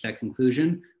on to reach that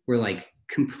conclusion were like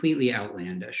completely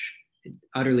outlandish,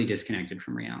 utterly disconnected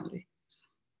from reality.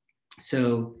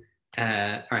 So,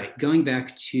 all right, going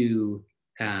back to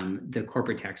the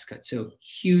corporate tax cut. So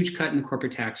huge cut in the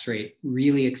corporate tax rate,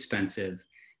 really expensive.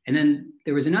 And then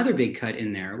there was another big cut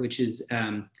in there, which is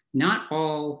not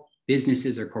all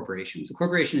businesses or corporations. A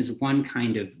corporation is one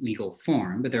kind of legal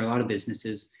form, but there are a lot of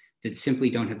businesses that simply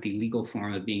don't have the legal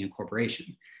form of being a corporation.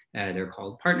 They're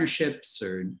called partnerships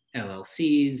or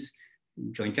LLCs,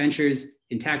 joint ventures.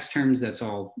 In tax terms, that's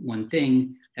all one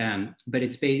thing, but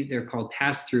they're called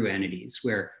pass-through entities,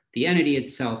 where the entity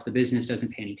itself, the business,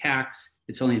 doesn't pay any tax.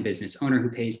 It's only the business owner who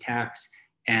pays tax.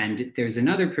 And there's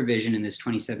another provision in this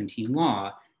 2017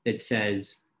 law that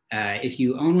says if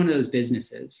you own one of those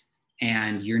businesses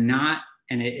and you're not,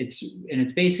 and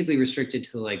it's basically restricted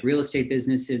to like real estate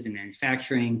businesses and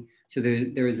manufacturing. So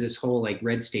there was this whole like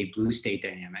red state, blue state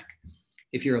dynamic.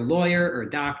 If you're a lawyer or a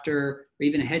doctor or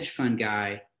even a hedge fund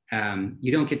guy,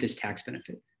 you don't get this tax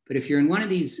benefit. But if you're in one of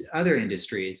these other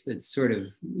industries that's sort of,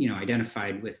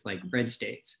 identified with like red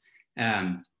states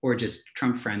or just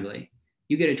Trump friendly,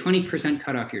 you get a 20%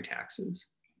 cut off your taxes.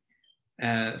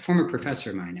 A former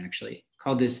professor of mine actually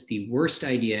called this the worst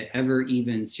idea ever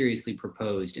even seriously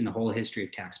proposed in the whole history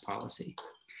of tax policy.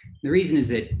 The reason is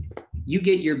that you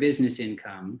get your business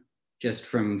income just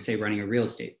from, say, running a real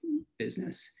estate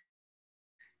business.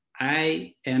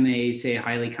 I am a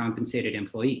highly compensated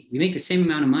employee. We make the same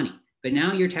amount of money, but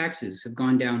now your taxes have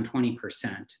gone down 20%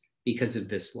 because of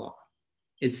this law.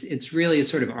 It's really a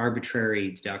sort of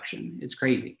arbitrary deduction. It's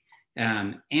crazy.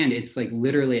 And it's like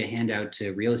literally a handout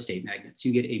to real estate magnates.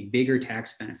 You get a bigger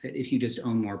tax benefit if you just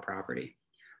own more property.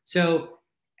 So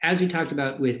as we talked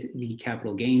about with the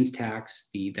capital gains tax,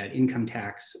 that income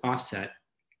tax offset,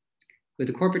 with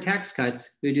the corporate tax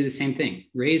cuts, we do the same thing.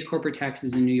 Raise corporate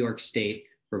taxes in New York State,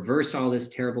 reverse all this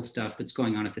terrible stuff that's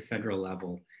going on at the federal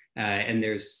level. And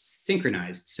there's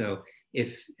synchronized. So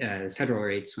if federal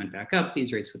rates went back up,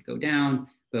 these rates would go down,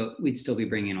 but we'd still be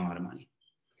bringing in a lot of money.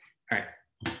 All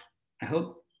right, I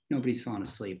hope nobody's fallen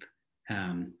asleep.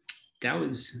 That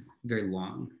was very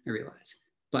long, I realize.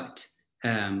 But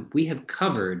we have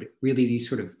covered really these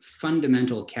sort of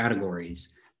fundamental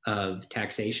categories of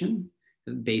taxation,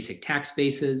 the basic tax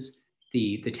bases,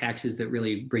 the taxes that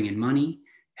really bring in money.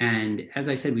 And as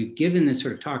I said, we've given this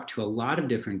sort of talk to a lot of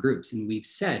different groups. And we've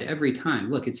said every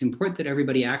time, look, it's important that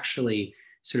everybody actually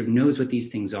sort of knows what these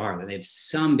things are, that they have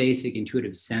some basic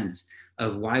intuitive sense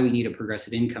of why we need a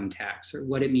progressive income tax or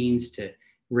what it means to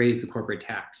raise the corporate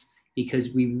tax.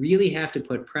 Because we really have to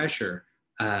put pressure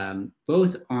we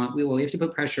have to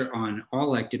put pressure on all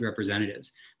elected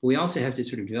representatives, but we also have to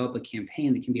sort of develop a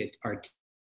campaign that can be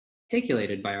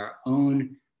articulated by our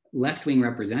own left-wing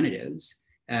representatives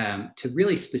to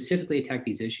really specifically attack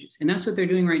these issues. And that's what they're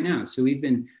doing right now. So we've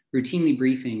been routinely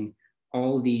briefing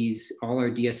all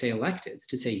our DSA electeds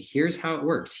to say, here's how it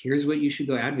works. Here's what you should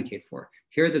go advocate for.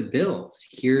 Here are the bills.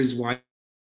 Here's why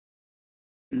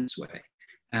this way.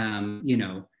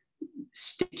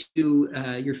 Stick to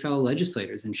your fellow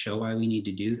legislators and show why we need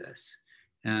to do this.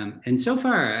 And so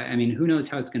far, I mean, who knows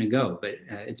how it's going to go, but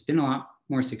it's been a lot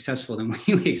more successful than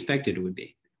we expected it would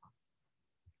be.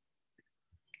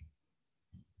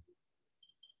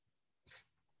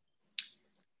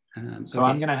 So okay,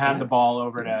 I'm going to hand the ball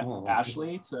over to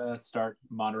Ashley to start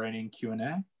moderating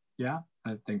Q&A. Yeah,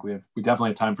 I think we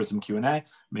definitely have time for some Q&A,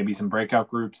 maybe some breakout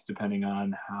groups, depending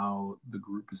on how the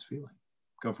group is feeling.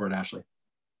 Go for it, Ashley.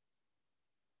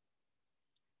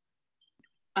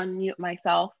 Unmute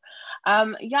myself.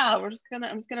 Yeah, I'm just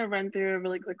gonna run through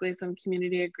really quickly some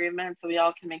community agreements so we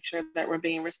all can make sure that we're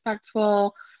being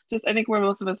respectful. I think where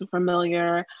most of us are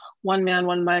familiar, one man,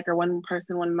 one mic, or one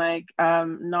person, one mic,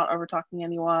 not over talking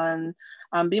anyone.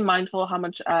 Be mindful how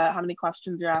many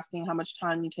questions you're asking, how much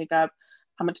time you take up,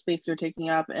 how much space you're taking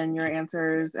up in your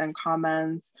answers and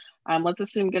comments. Let's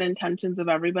assume good intentions of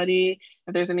everybody.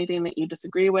 If there's anything that you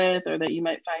disagree with or that you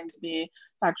might find to be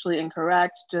factually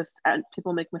incorrect,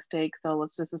 people make mistakes. So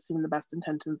let's just assume the best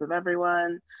intentions of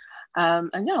everyone.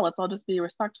 And yeah, let's all just be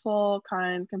respectful,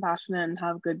 kind, compassionate, and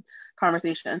have good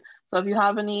conversation. So if you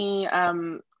have any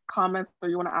comments or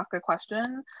you want to ask a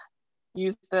question,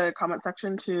 use the comment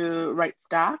section to write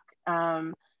stack.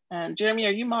 And Jeremy,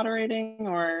 are you moderating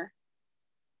or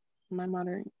am I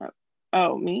moderating?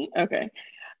 Oh, me? Okay.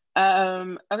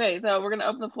 Okay, so we're going to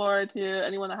open the floor to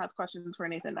anyone that has questions for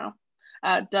Nathan now.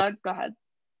 Doug, go ahead.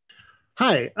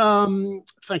 Hi,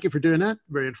 thank you for doing that.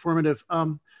 Very informative. I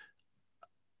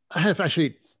have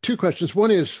actually two questions.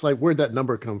 One is like, where'd that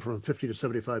number come from, 50 to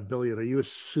 75 billion? Are you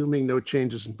assuming no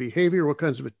changes in behavior? What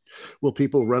kinds of, will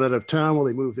people run out of town? Will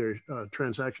they move their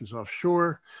transactions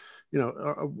offshore?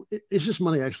 Is this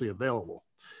money actually available?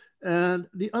 And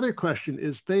the other question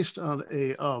is based on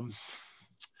a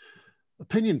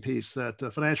opinion piece that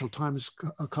Financial Times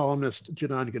columnist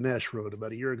Janan Ganesh wrote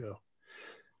about a year ago.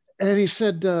 And he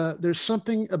said there's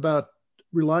something about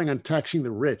relying on taxing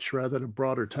the rich rather than a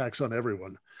broader tax on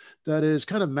everyone. that is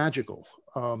kind of magical.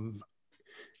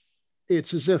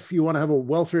 It's as if you want to have a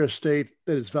welfare state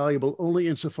that is valuable only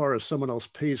insofar as someone else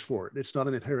pays for it. It's not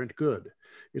an inherent good.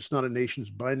 It's not a nation's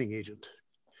binding agent.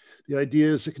 The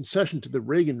idea is a concession to the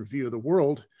Reagan view of the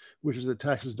world, which is that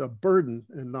taxes are a burden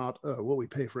and not what we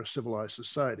pay for a civilized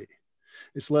society.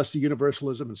 It's less the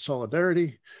universalism and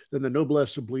solidarity than the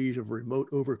noblesse oblige of a remote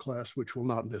overclass, which will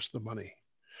not miss the money.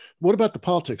 What about the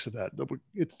politics of that?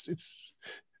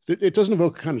 It doesn't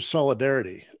evoke a kind of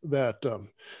solidarity that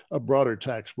a broader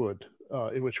tax would,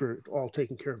 in which we're all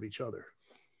taking care of each other.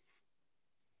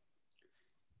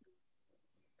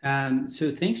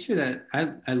 So thanks for that.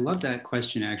 I love that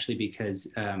question, actually, because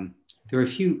there were a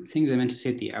few things I meant to say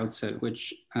at the outset,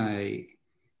 which I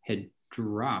had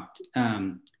dropped.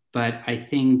 But I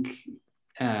think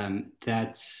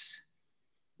that's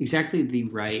exactly the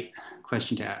right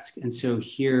question to ask. And so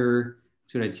here's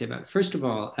what I'd say about it. First of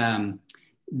all,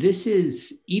 this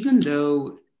is, even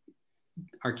though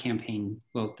our campaign,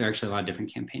 well, there are actually a lot of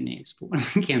different campaign names, but one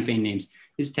of the campaign names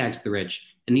is Tax the Rich.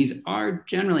 And these are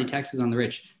generally taxes on the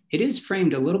rich. It is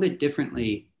framed a little bit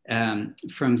differently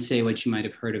from, say, what you might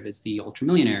have heard of as the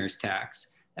ultramillionaires tax.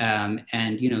 And,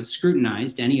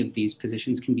 scrutinized, any of these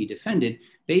positions can be defended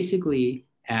basically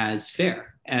as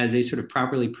fair, as a sort of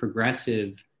properly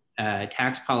progressive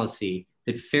tax policy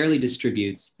that fairly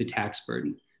distributes the tax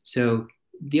burden. So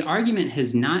the argument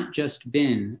has not just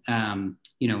been,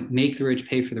 make the rich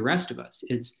pay for the rest of us.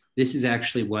 This is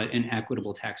actually what an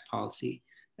equitable tax policy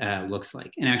looks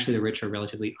like. And actually the rich are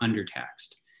relatively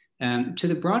undertaxed. To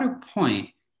the broader point,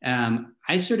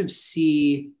 I sort of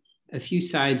see a few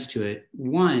sides to it.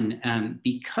 One,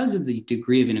 because of the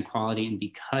degree of inequality and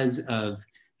because of,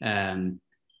 the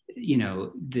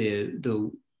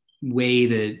way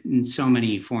that in so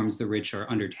many forms the rich are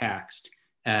undertaxed,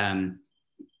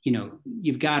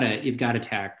 you've got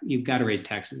to raise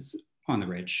taxes on the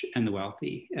rich and the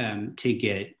wealthy to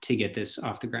get this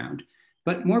off the ground.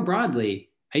 But more broadly,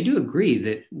 I do agree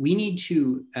that we need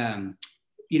to,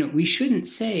 we shouldn't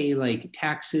say like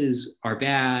taxes are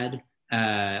bad,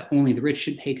 only the rich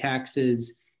should pay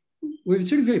taxes. We're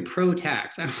sort of very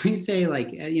pro-tax. I always say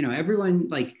everyone,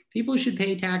 people should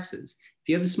pay taxes. If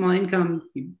you have a small income,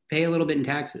 you pay a little bit in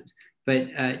taxes,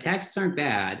 but taxes aren't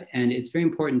bad. And it's very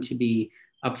important to be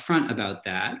upfront about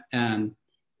that.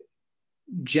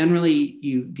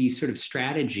 Generally, the sort of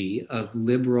strategy of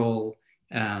liberal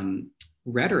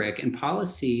rhetoric and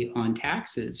policy on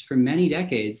taxes for many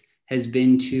decades has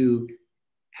been to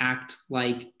act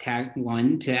like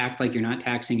you're not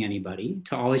taxing anybody,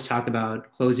 to always talk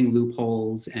about closing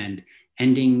loopholes and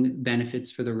ending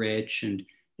benefits for the rich. And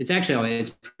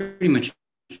it's pretty much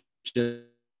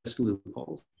just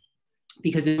loopholes,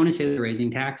 because they want to say they're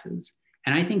raising taxes.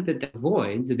 And I think that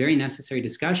avoids a very necessary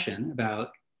discussion about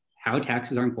how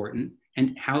taxes are important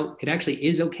and how it actually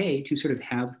is okay to sort of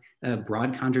have a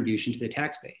broad contribution to the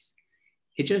tax base.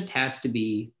 It just has to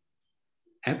be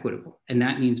equitable, and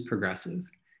that means progressive.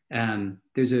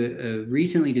 There's a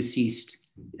recently deceased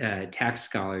tax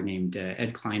scholar named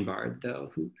Ed Kleinbard,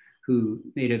 though, who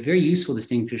made a very useful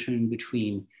distinction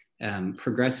between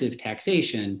progressive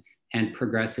taxation and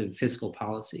progressive fiscal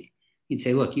policy. He'd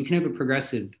say, look, you can have a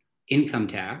progressive income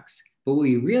tax, but what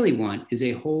we really want is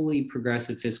a wholly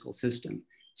progressive fiscal system.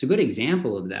 So a good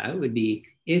example of that would be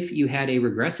if you had a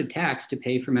regressive tax to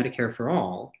pay for Medicare for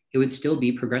all, it would still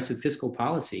be progressive fiscal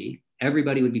policy.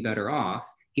 Everybody would be better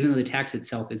off, even though the tax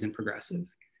itself isn't progressive.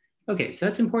 Okay, so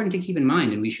that's important to keep in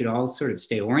mind, and we should all sort of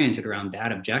stay oriented around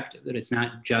that objective, that it's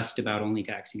not just about only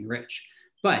taxing the rich.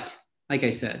 But like I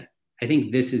said, I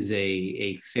think this is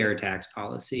a fair tax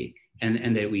policy,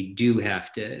 and that we do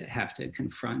have to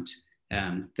confront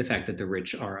the fact that the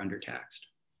rich are undertaxed.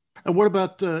 And what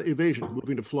about evasion,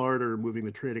 moving to Florida or moving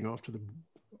the trading off to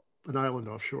an island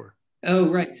offshore?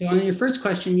 Oh, right. So on your first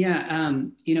question, yeah,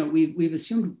 we've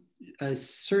assumed a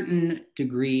certain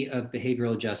degree of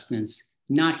behavioral adjustments,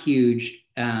 not huge.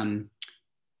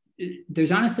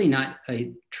 There's honestly not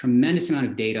a tremendous amount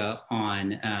of data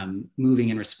on moving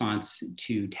in response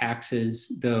to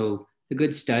taxes, though the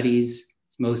good studies,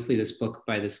 it's mostly this book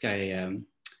by this guy,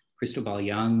 Cristobal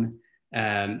Young,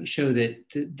 show that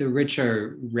the rich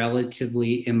are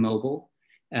relatively immobile,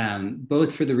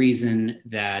 both for the reason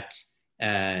that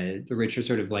the rich are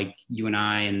sort of like you and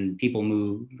I, and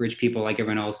rich people like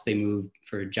everyone else, they move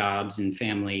for jobs and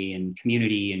family and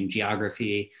community and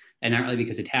geography, and not really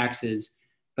because of taxes.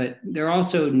 But they're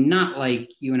also not like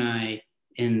you and I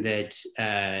in that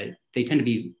they tend to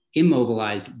be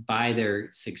immobilized by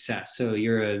their success. So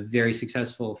you're a very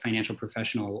successful financial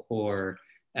professional or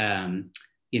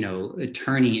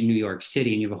attorney in New York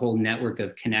City, and you have a whole network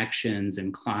of connections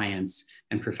and clients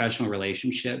and professional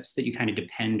relationships that you kind of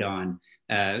depend on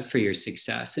for your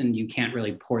success. And you can't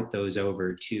really port those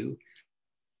over to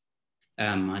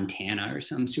Montana or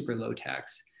some super low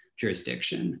tax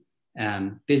jurisdiction.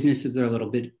 Businesses are a little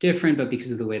bit different, but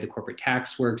because of the way the corporate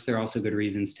tax works, there are also good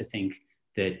reasons to think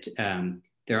that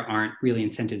there aren't really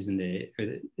incentives in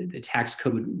the tax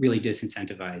code would really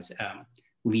disincentivize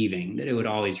leaving, that it would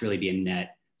always really be a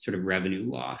net sort of revenue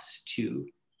loss to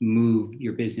move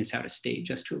your business out of state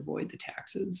just to avoid the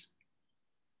taxes.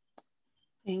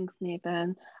 Thanks,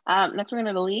 Nathan. Next, we're going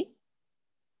to go to Lee.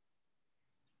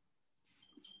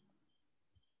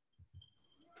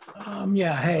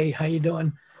 Yeah, hey, how you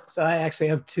doing? So I actually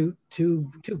have two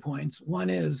points.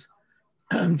 One is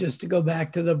just to go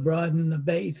back to the broaden the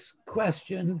base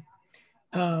question.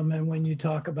 And when you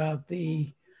talk about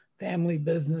the family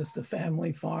business, the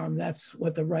family farm, that's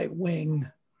what the right wing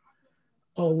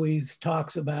always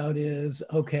talks about is,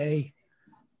 okay,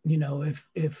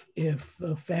 if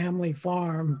a family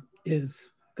farm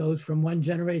goes from one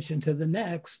generation to the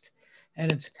next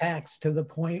and it's taxed to the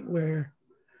point where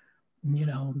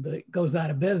it goes out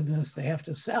of business, they have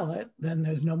to sell it, then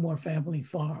there's no more family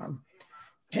farm.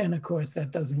 And of course,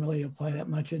 that doesn't really apply that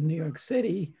much in New York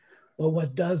City, but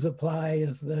what does apply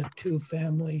is the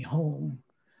two-family home.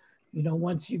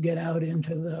 Once you get out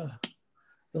into the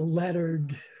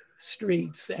lettered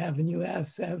streets, Avenue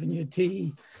S, Avenue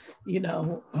T,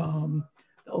 the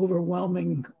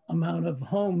overwhelming amount of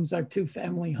homes are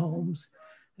two-family homes,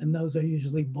 and those are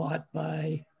usually bought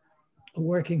by a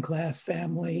working class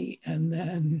family, and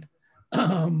then,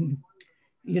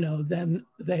 then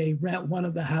they rent one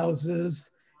of the houses,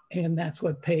 and that's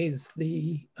what pays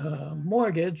the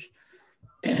mortgage.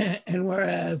 And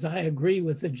whereas I agree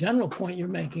with the general point you're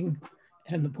making,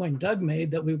 and the point Doug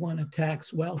made that we want to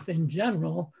tax wealth in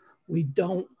general,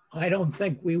 I don't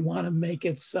think we want to make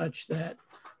it such that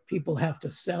people have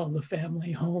to sell the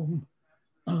family home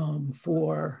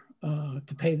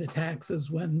to pay the taxes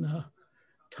when the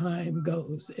time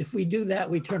goes. If we do that,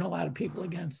 we turn a lot of people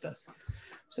against us.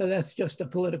 So that's just a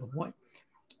political point.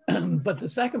 But the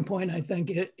second point I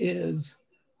think is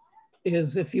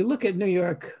if you look at New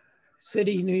York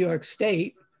City, New York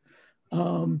State,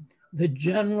 the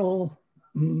general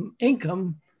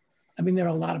income, I mean, there are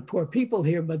a lot of poor people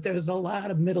here, but there's a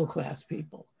lot of middle-class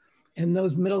people. And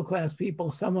those middle-class people,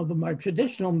 some of them are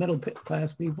traditional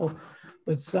middle-class people,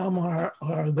 but some are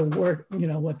the work,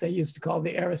 what they used to call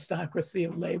the aristocracy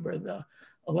of labor, the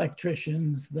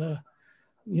electricians, the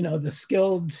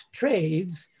skilled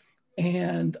trades.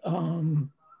 And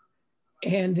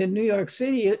in New York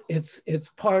City, it's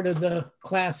part of the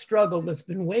class struggle that's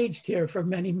been waged here for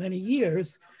many, many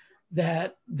years,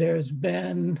 that there's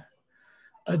been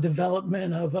a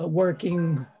development of a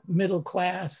working middle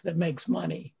class that makes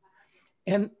money.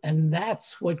 And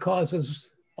that's what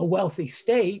causes a wealthy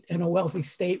state, and a wealthy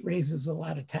state raises a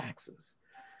lot of taxes.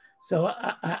 So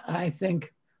I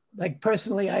think,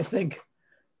 personally, I think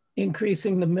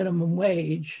increasing the minimum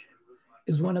wage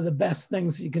is one of the best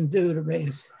things you can do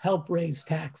to help raise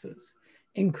taxes.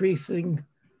 Increasing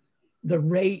the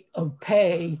rate of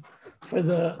pay for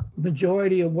the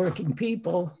majority of working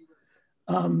people,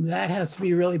 that has to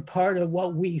be really part of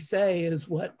what we say is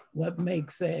what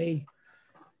makes a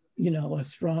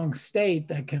strong state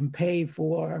that can pay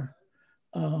for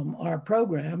our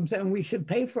programs. And we should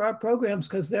pay for our programs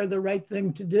because they're the right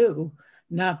thing to do,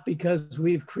 not because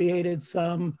we've created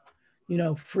some,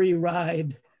 free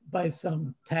ride by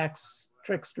some tax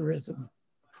tricksterism.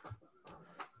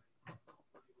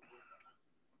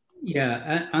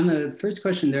 Yeah, on the first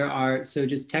question, so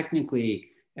just technically,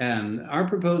 our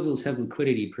proposals have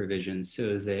liquidity provisions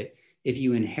so that if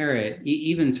you inherit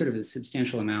even sort of a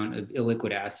substantial amount of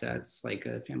illiquid assets, like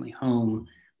a family home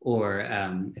or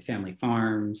a family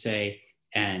farm, say,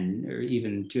 or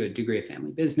even to a degree a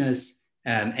family business,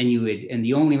 and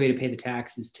the only way to pay the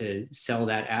tax is to sell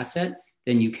that asset,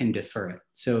 then you can defer it.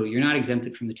 So you're not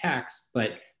exempted from the tax,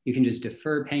 but you can just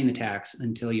defer paying the tax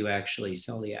until you actually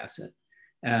sell the asset.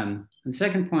 The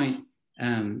second point,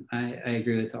 I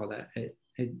agree with all that.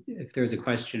 If there was a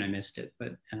question, I missed it,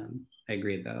 but I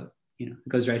agree about, it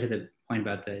goes right to the point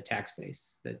about the tax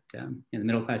base, that the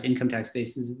middle class income tax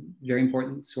base is a very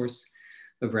important source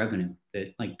of revenue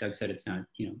that, like Doug said, it's not,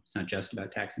 it's not just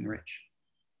about taxing the rich.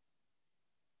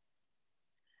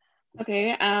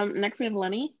 Okay, next we have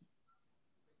Lenny.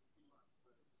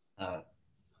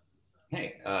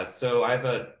 So I have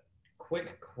a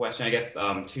quick question, I guess,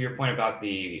 to your point about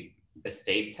the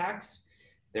estate tax.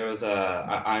 There was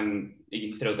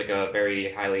you said it was like a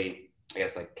very highly I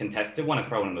guess like contested one. It's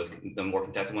probably one of the more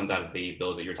contested ones out of the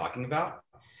bills that you're talking about.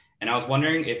 And I was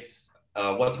wondering if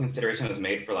what consideration was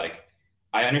made for like,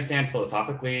 I understand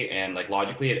philosophically and like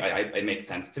logically, it makes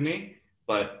sense to me,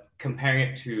 but comparing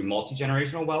it to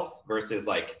multi-generational wealth versus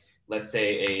like, let's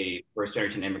say a first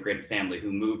generation immigrant family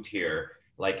who moved here,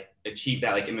 like achieved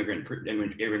that like immigrant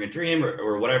dream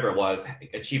or whatever it was,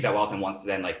 achieve that wealth and wants to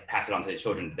then like pass it on to the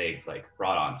children that they've like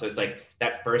brought on. So it's like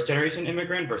that first generation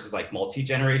immigrant versus like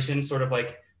multi-generation sort of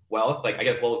like wealth. Like, I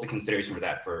guess what was the consideration for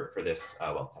that for this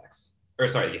wealth tax? Or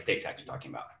sorry, the estate tax you're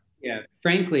talking about. Yeah,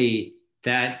 frankly,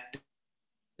 that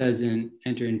doesn't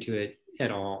enter into it at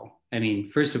all. I mean,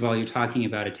 first of all, you're talking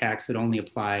about a tax that only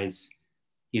applies,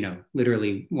 you know,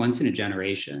 literally once in a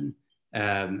generation.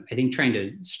 I think trying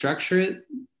to structure it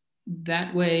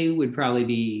that way would probably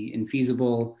be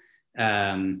infeasible.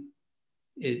 I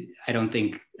don't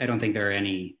think there are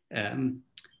any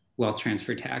wealth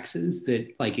transfer taxes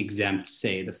that like exempt,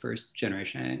 say, the first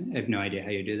generation. I have no idea how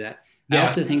you do that. Yeah. I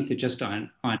also think that just on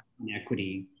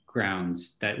inequity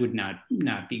grounds, that would not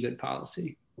be good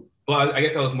policy. Well, I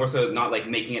guess I was more so not like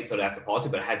making it so that's a policy,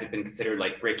 but has it been considered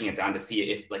like breaking it down to see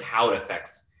if like how it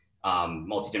affects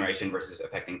multi-generation versus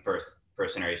affecting first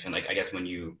generation? Like, I guess when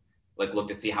you like look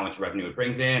to see how much revenue it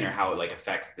brings in or how it like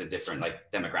affects the different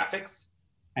like demographics.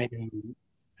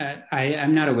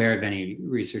 I'm not aware of any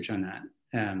research on that.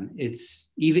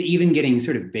 It's even getting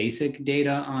sort of basic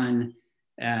data on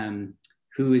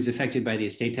who is affected by the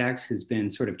estate tax has been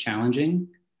sort of challenging.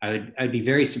 I'd be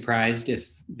very surprised if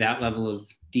that level of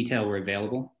detail were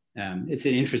available. It's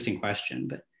an interesting question,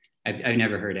 but I've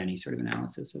never heard any sort of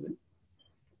analysis of it.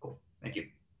 Cool, thank you.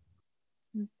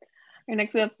 Right,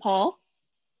 next we have Paul.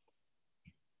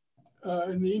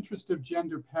 In the interest of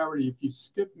gender parity, if you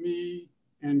skip me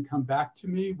and come back to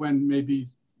me when maybe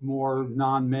more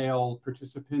non-male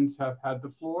participants have had the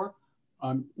floor.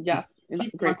 Yes,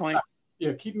 great point. Stack.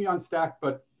 Yeah, keep me on stack,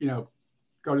 but you know,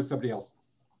 go to somebody else.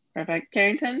 Perfect.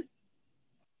 Carrington?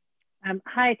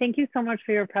 Hi, thank you so much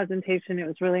for your presentation. It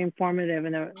was really informative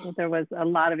and there was a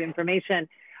lot of information.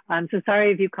 So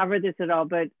sorry if you covered this at all,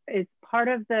 but is part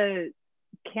of the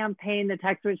campaign, the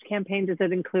tax rich campaign, does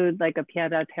it include like a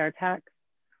pied-à-terre tax?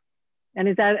 And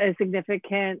is that a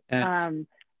significant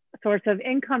source of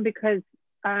income? Because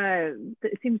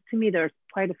it seems to me there's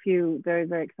quite a few very,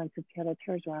 very expensive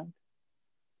pied-à-terres around.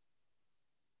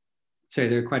 Sorry,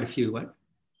 there are quite a few what?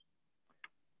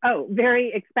 Oh,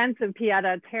 very expensive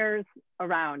pied-à-terres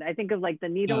around. I think of like the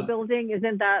Needle building.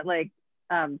 Isn't that like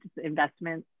just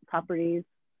investment properties?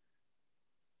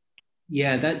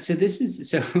 Yeah, so this is,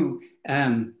 sort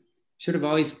of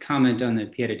always comment on the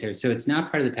pied-à-terre. So it's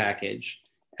not part of the package.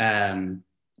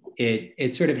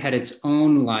 It sort of had its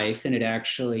own life and it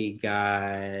actually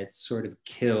got sort of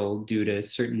killed due to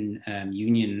certain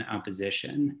union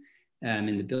opposition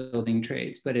in the building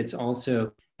trades, but it's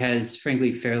also has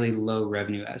frankly fairly low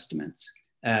revenue estimates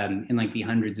in like the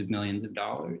hundreds of millions of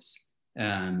dollars.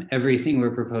 Everything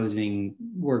we're proposing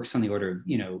works on the order of,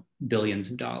 you know, billions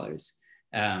of dollars.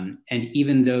 And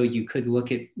even though you could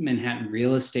look at Manhattan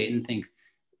real estate and think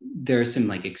there are some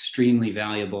like extremely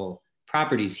valuable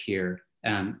properties here,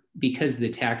 because the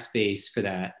tax base for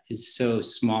that is so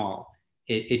small,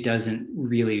 it doesn't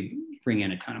really bring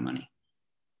in a ton of money.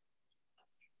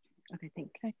 Okay,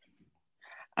 thanks.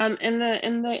 In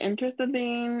the interest of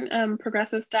being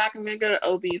progressive stack, I'm gonna go to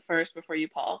Obi first before you,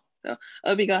 Paul. So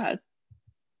Obi, go ahead.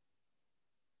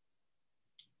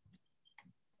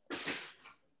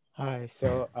 Hi,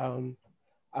 so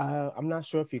I'm not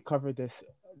sure if you covered this,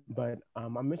 but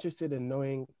I'm interested in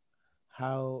knowing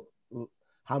how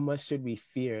much should we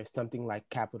fear something like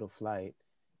capital flight?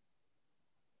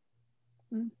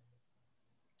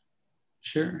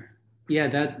 Sure. Yeah,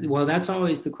 that's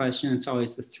always the question. It's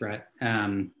always the threat.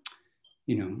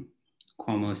 You know,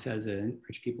 Cuomo says it,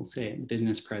 rich people say it,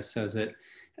 business press says it.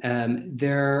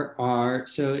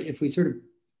 So if we sort of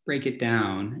break it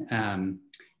down,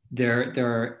 there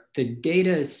are the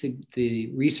data,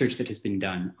 the research that has been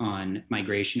done on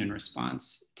migration in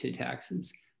response to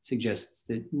taxes suggests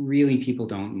that really people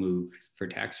don't move for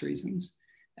tax reasons.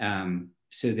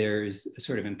 So there's a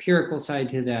sort of empirical side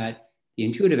to that. The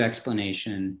intuitive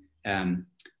explanation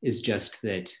is just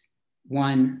that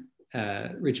one,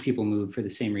 rich people move for the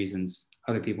same reasons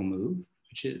other people move,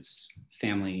 which is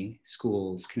family,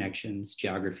 schools, connections,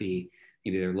 geography.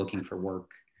 Maybe they're looking for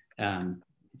work.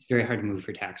 It's very hard to move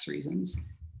for tax reasons.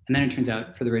 And then it turns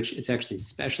out for the rich, it's actually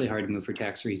especially hard to move for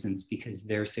tax reasons because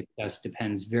their success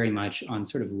depends very much on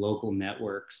sort of local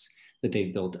networks that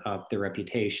they've built up, their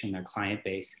reputation, their client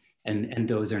base, and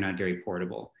those are not very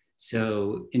portable.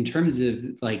 So in terms of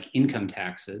like income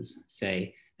taxes,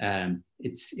 say,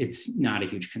 it's not a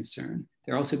huge concern.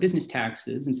 There are also business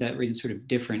taxes, and so that raises sort of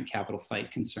different capital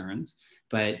flight concerns.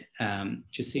 But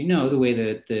just so you know, the way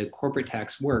that the corporate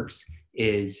tax works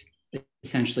is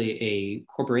essentially a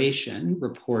corporation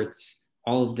reports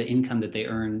all of the income that they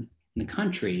earn in the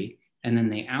country, and then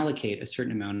they allocate a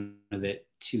certain amount of it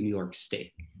to New York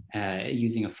State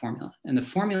using a formula. And the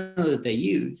formula that they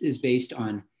use is based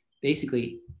on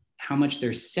basically how much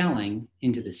they're selling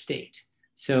into the state.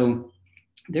 So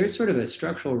there's sort of a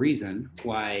structural reason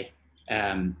why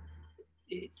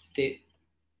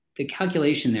the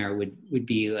calculation there would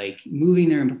be like moving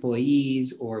their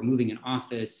employees or moving an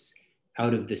office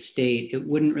out of the state. It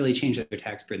wouldn't really change their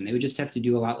tax burden. They would just have to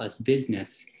do a lot less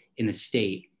business in the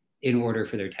state in order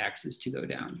for their taxes to go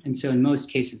down. And so in most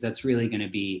cases, that's really going to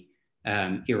be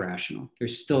irrational. They're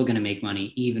still going to make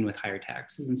money even with higher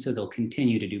taxes. And so they'll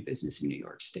continue to do business in New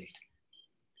York State.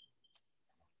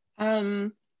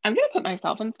 I'm going to put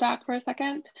myself in stack for a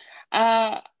second.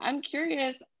 I'm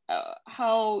curious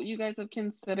how you guys have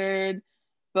considered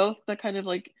both the kind of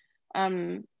like,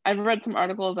 I've read some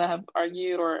articles that have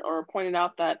argued or pointed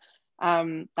out that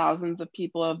thousands of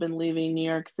people have been leaving New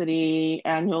York City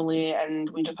annually, and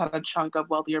we just had a chunk of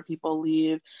wealthier people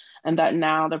leave, and that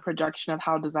now the projection of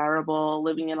how desirable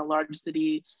living in a large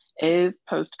city is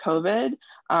post-COVID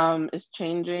is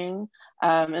changing.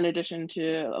 In addition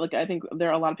to, like, I think there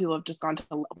are a lot of people who have just gone to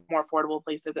more affordable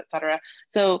places, et cetera.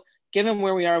 So given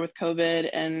where we are with COVID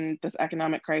and this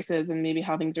economic crisis and maybe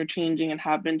how things are changing and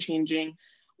have been changing,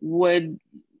 would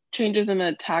changes in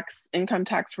the income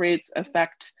tax rates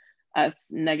affect us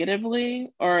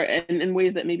negatively or in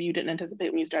ways that maybe you didn't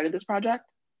anticipate when you started this project?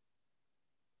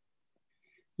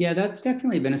 Yeah, that's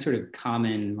definitely been a sort of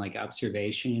common like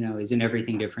observation, you know, isn't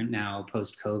everything different now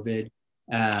post-COVID?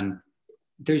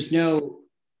 There's no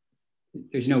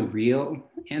real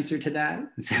answer to that in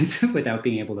a sense without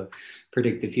being able to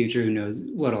predict the future. Who knows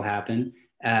what'll happen?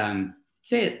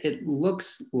 Say it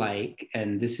looks like,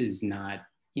 and this is not,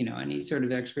 you know, any sort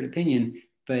of expert opinion,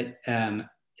 but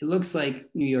it looks like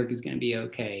New York is going to be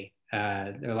okay.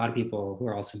 There are a lot of people who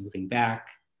are also moving back,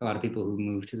 a lot of people who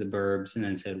moved to the burbs and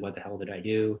then said, what the hell did I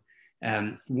do?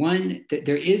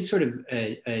 There is sort of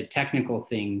a technical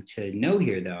thing to know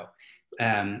here though.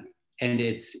 And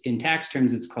it's in tax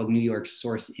terms, it's called New York's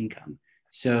source income.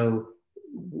 So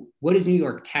what does New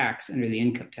York tax under the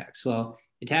income tax? Well,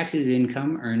 it taxes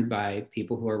income earned by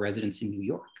people who are residents in New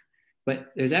York.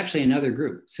 But there's actually another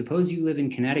group. Suppose you live in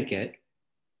Connecticut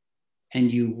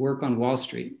and you work on Wall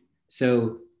Street.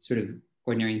 So sort of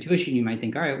ordinary intuition, you might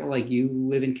think, all right, well, like you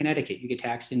live in Connecticut, you get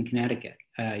taxed in Connecticut.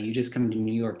 You just come to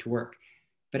New York to work.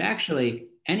 But actually,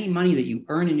 any money that you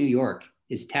earn in New York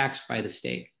is taxed by the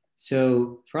state.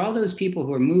 So for all those people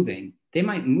who are moving, they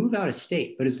might move out of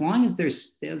state, but as long as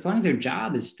their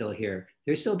job is still here,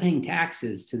 they're still paying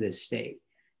taxes to this state.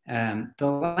 The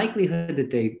likelihood that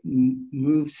they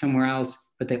move somewhere else,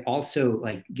 but they also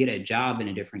like get a job in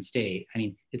a different state, I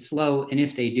mean, it's low. And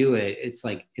if they do it, it's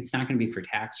like, it's not going to be for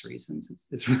tax reasons.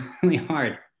 It's really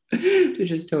hard to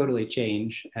just totally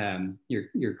change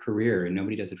your career, and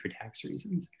nobody does it for tax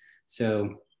reasons.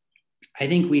 So I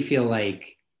think we feel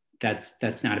like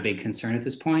that's not a big concern at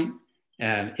this point.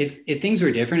 If things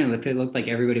were different and if it looked like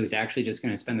everybody was actually just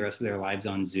going to spend the rest of their lives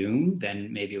on Zoom,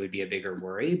 then maybe it would be a bigger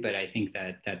worry. But I think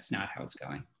that that's not how it's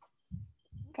going.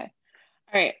 Okay.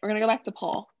 All right. We're going to go back to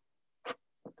Paul.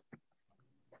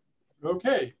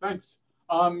 Okay, thanks.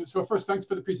 So first, thanks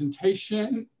for the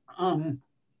presentation.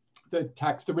 The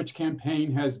Tax the Rich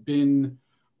campaign has been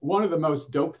one of the most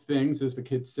dope things, as the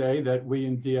kids say, that we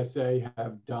in DSA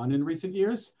have done in recent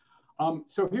years.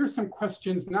 So here's some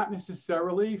questions, not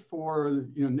necessarily for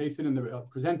Nathan and the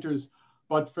presenters,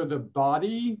 but for the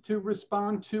body to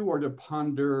respond to or to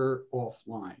ponder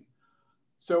offline.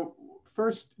 So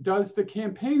first, does the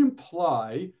campaign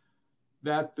imply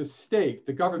that the state,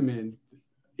 the government,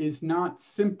 is not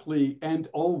simply and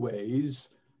always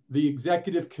the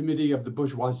executive committee of the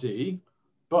bourgeoisie,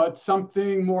 but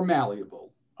something more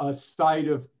malleable, a site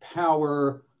of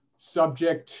power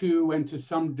subject to and to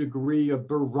some degree a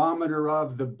barometer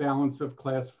of the balance of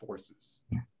class forces?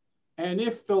 And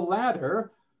if the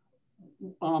latter,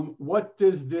 what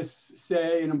does this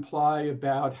say and imply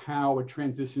about how a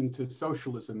transition to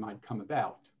socialism might come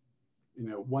about?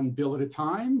 One bill at a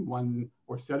time, one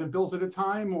or set of bills at a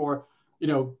time, or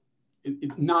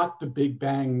not the Big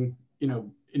Bang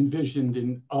envisioned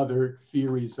in other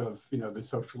theories of the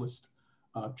socialist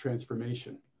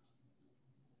transformation.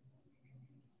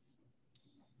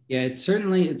 Yeah, it's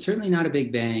certainly not a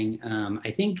big bang.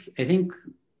 I think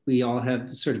we all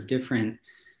have sort of different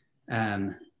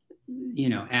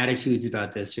attitudes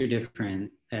about this or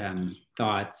different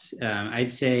thoughts.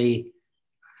 I'd say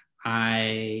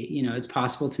it's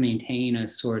possible to maintain a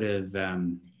sort of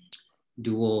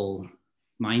dual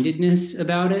mindedness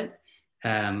about it.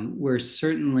 We're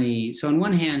certainly, so on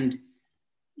one hand,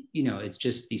 it's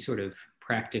just the sort of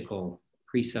practical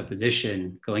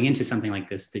presupposition going into something like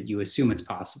this that you assume it's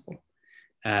possible.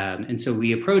 And so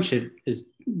we approach it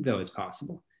as though it's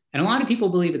possible. And a lot of people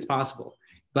believe it's possible,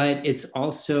 but it's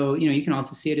also, you can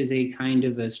also see it as a kind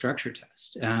of a structure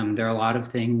test. There are a lot of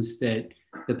things that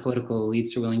the political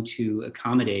elites are willing to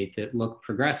accommodate that look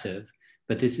progressive,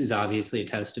 but this is obviously a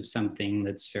test of something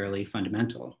that's fairly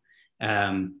fundamental.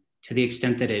 To the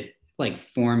extent that it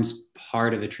forms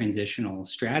part of a transitional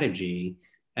strategy,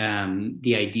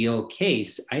 the ideal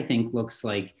case, I think, looks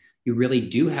like you really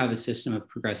do have a system of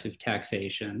progressive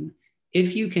taxation.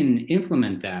 If you can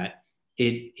implement that,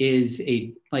 it is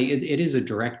a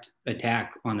direct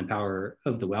attack on the power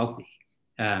of the wealthy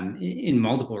in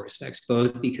multiple respects,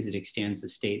 both because it extends the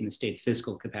state and the state's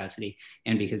fiscal capacity,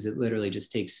 and because it literally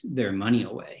just takes their money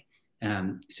away.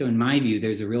 So in my view,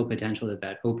 there's a real potential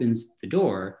that opens the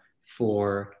door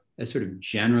for a sort of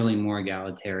generally more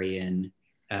egalitarian,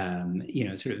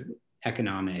 sort of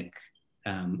economic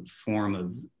form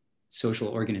of social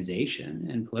organization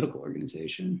and political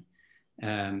organization.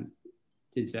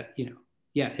 Is that,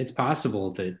 it's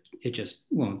possible that it just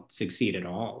won't succeed at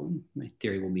all. My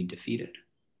theory will be defeated.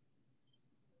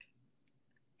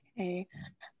 Okay.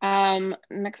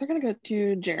 Next, we're going to go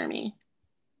to Jeremy.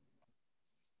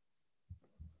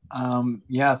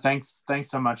 Yeah, thanks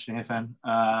so much, Nathan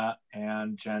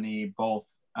and Jenny,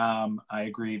 both. I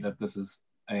agree that this is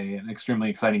an extremely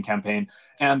exciting campaign,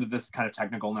 and that this kind of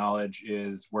technical knowledge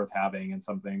is worth having and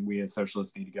something we as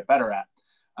socialists need to get better at.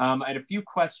 I had a few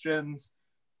questions,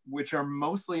 which are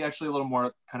mostly actually a little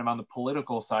more kind of on the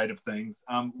political side of things.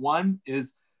 One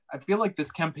is, I feel like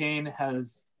this campaign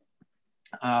has,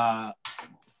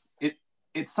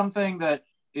 it's something that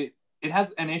it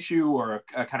has an issue or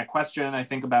a kind of question I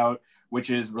think about, which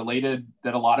is related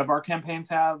that a lot of our campaigns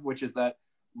have, which is that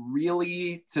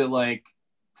really to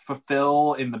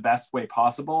fulfill in the best way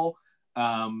possible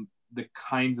the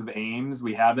kinds of aims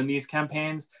we have in these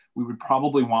campaigns, we would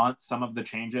probably want some of the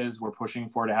changes we're pushing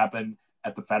for to happen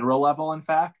at the federal level, in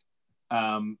fact.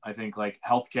 I think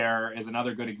healthcare is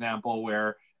another good example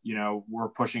where, we're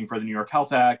pushing for the New York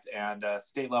Health Act and a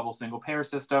state level single payer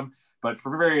system, but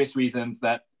for various reasons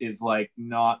that is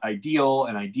not ideal,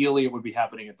 and ideally it would be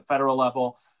happening at the federal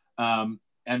level.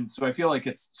 And so I feel like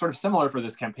it's sort of similar for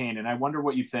this campaign, and I wonder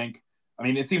what you think. I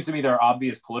mean, it seems to me there are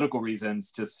obvious political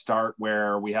reasons to start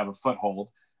where we have a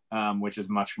foothold, which is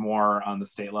much more on the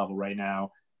state level right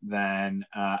now than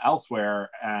elsewhere.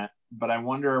 But I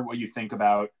wonder what you think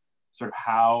about sort of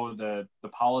how the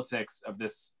politics of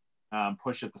this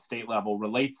push at the state level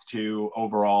relates to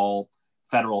overall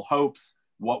federal hopes.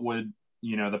 What would,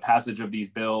 the passage of these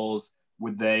bills,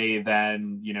 would they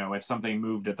then, if something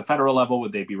moved at the federal level,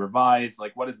 would they be revised?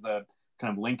 What is the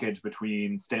kind of linkage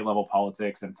between state level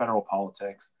politics and federal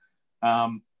politics?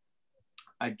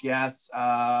 I guess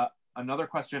another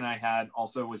question I had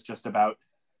also was just about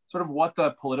sort of what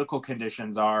the political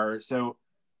conditions are. So,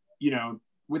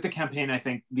 with the campaign, I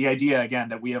think the idea, again,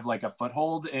 that we have a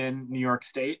foothold in New York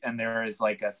State, and there is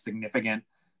a significant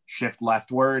shift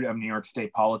leftward of New York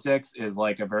State politics is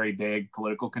a very big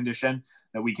political condition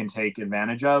that we can take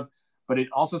advantage of. But it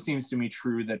also seems to me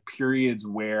true that periods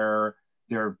where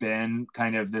there have been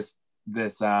kind of this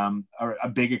a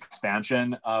big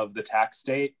expansion of the tax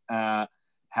state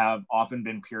have often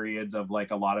been periods of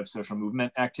a lot of social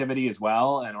movement activity as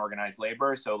well, and organized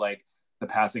labor. So the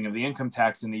passing of the income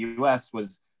tax in the US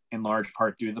was in large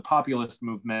part due to the populist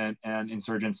movement and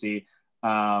insurgency.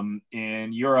 In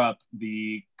Europe,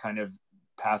 the kind of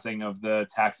passing of the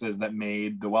taxes that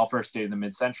made the welfare state in the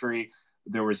mid-century,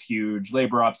 there was huge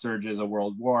labor upsurges, a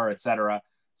world war, et cetera.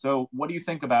 So what do you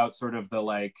think about sort of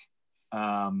the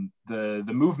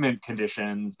movement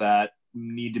conditions that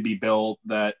need to be built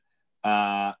that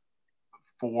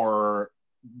for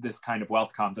this kind of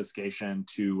wealth confiscation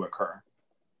to occur?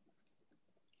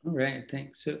 All right,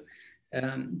 thanks. So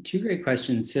two great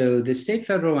questions. So the state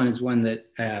federal one is one that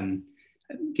I've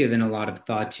given a lot of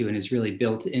thought to and is really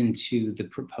built into the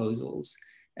proposals.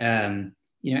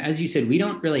 As you said, we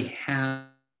don't really have,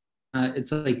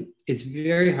 it's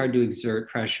very hard to exert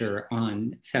pressure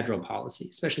on federal policy,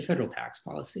 especially federal tax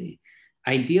policy.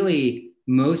 Ideally,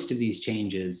 most of these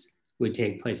changes would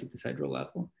take place at the federal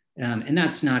level. And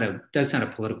that's not a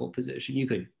political position. You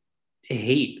could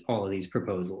hate all of these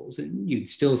proposals and you'd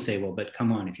still say, well, but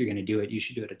come on, if you're going to do it, you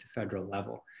should do it at the federal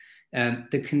level.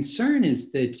 The concern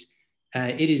is that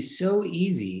it is so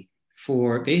easy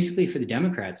for basically for the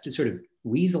Democrats to sort of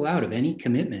weasel out of any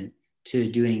commitment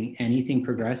to doing anything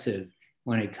progressive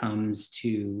when it comes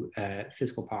to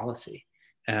fiscal policy.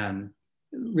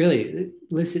 Really,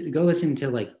 go listen to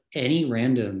like any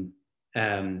random,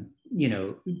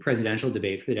 presidential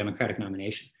debate for the Democratic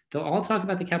nomination. They'll all talk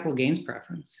about the capital gains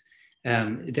preference.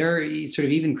 There are sort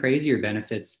of even crazier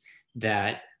benefits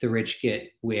that the rich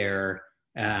get where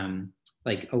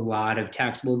like a lot of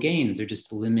taxable gains are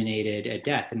just eliminated at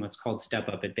death and what's called step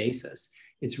up at basis.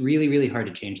 It's really, really hard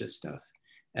to change this stuff.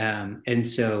 And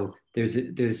so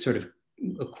there's sort of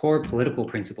a core political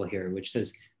principle here, which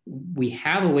says we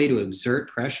have a way to exert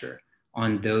pressure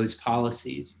on those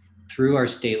policies through our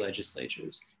state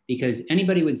legislatures, because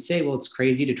anybody would say, well, it's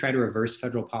crazy to try to reverse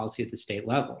federal policy at the state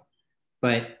level,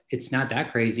 but it's not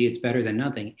that crazy. It's better than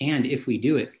nothing. And if we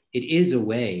do it, it is a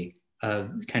way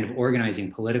of kind of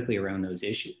organizing politically around those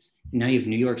issues. Now you have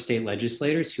New York state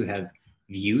legislators who have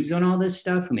views on all this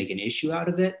stuff, who make an issue out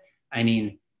of it. I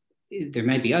mean, there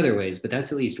might be other ways, but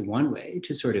that's at least one way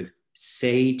to sort of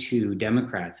say to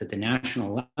Democrats at the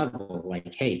national level,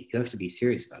 like, hey, you have to be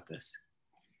serious about this.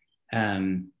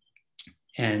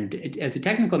 And as a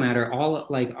technical matter, all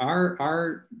like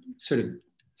our sort of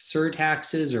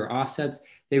surtaxes or offsets,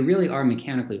 they really are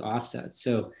mechanically offsets.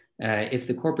 So if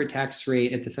the corporate tax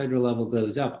rate at the federal level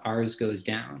goes up, ours goes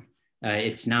down.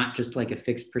 It's not just like a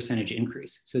fixed percentage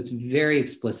increase. So it's very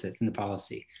explicit in the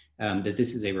policy that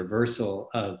this is a reversal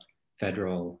of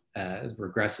federal,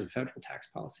 regressive federal tax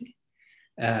policy.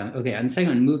 Okay, on the second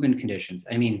one, movement conditions.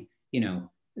 I mean,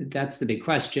 that's the big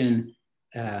question.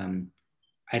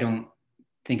 I don't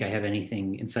think I have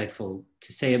anything insightful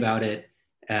to say about it.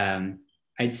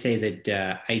 I'd say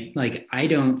that I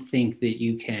don't think that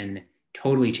you can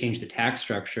totally change the tax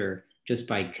structure just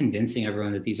by convincing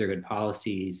everyone that these are good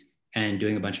policies and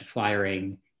doing a bunch of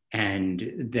flyering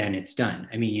and then it's done.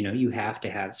 I mean, you have to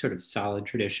have sort of solid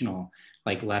traditional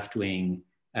like left-wing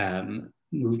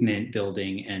movement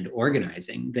building and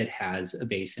organizing that has a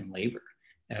base in labor.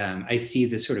 I see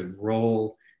the sort of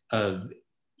role of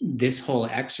this whole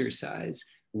exercise,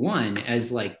 one,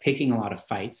 as like picking a lot of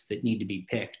fights that need to be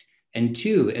picked, and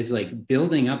two, as like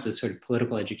building up the sort of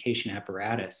political education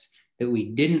apparatus that we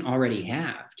didn't already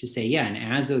have to say, yeah, and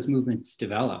as those movements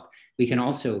develop, we can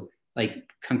also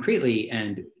like concretely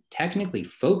and technically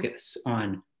focus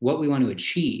on what we want to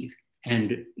achieve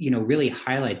and, really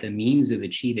highlight the means of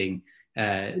achieving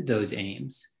those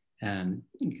aims,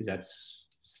 because that's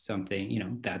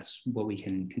something, that's what we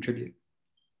can contribute.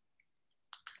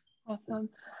 Awesome.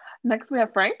 Next we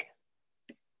have Frank.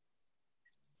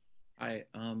 Hi.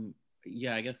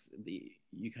 Yeah, I guess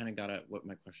you kind of got at what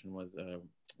my question was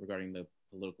regarding the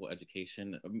political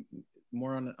education.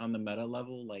 More on the meta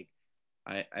level, like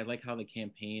I like how the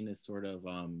campaign is sort of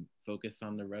focused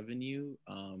on the revenue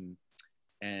and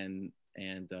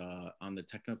on the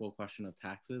technical question of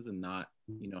taxes and not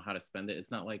how to spend it.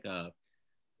 It's not like I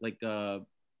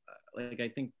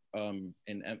think in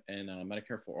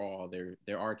Medicare for All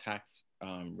there are tax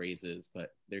raises,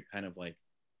 but they're kind of like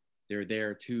they're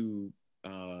there to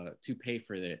pay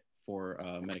for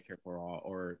Medicare for All,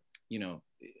 or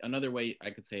another way I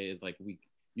could say is like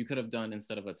you could have done,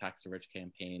 instead of a tax the rich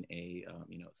campaign, a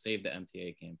save the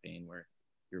MTA campaign where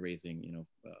you're raising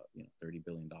 $30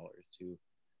 billion to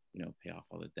pay off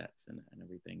all the debts and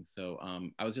everything. So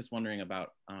I was just wondering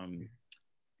about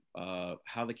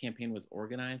how the campaign was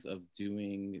organized of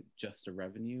doing just a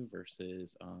revenue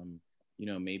versus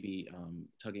maybe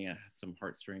tugging at some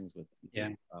heartstrings with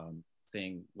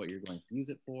saying what you're going to use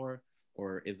it for,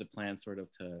 or is the plan sort of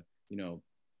to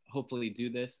hopefully do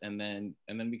this and then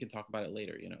we can talk about it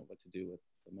later, what to do with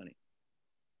the money?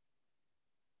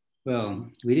 Well,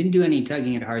 we didn't do any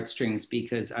tugging at heartstrings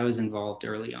because I was involved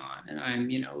early on, and I'm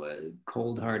a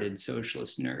cold-hearted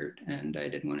socialist nerd, and I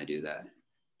didn't want to do that.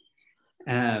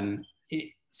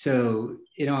 So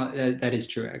that is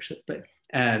true actually, but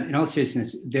in all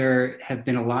seriousness, there have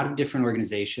been a lot of different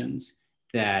organizations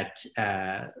that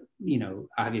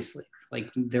obviously, like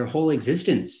their whole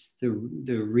existence, the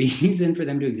reason for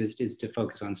them to exist is to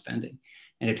focus on spending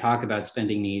and to talk about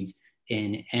spending needs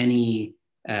in any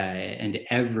and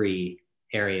every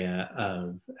area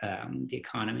of the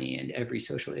economy and every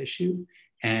social issue.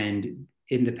 And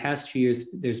in the past few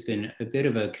years, there's been a bit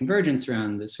of a convergence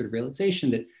around the sort of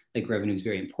realization that like revenue is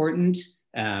very important,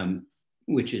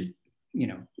 which is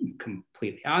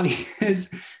completely obvious,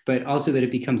 but also that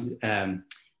it becomes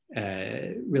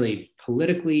really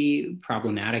politically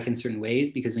problematic in certain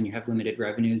ways, because when you have limited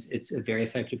revenues, it's a very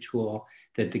effective tool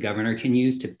that the governor can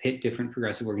use to pit different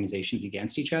progressive organizations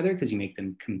against each other, because you make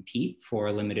them compete for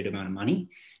a limited amount of money.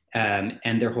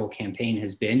 And their whole campaign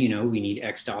has been, we need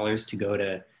X dollars to go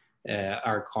to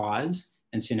our cause.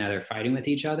 And so now they're fighting with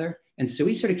each other. And so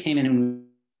we sort of came in and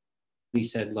we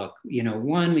said, look,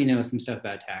 one, we know some stuff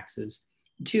about taxes.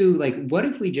 Two, like, what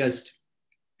if we just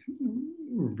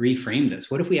reframe this?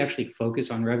 What if we actually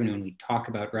focus on revenue and we talk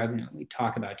about revenue and we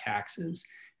talk about taxes?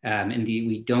 And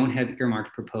we don't have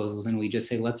earmarked proposals and we just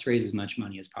say, let's raise as much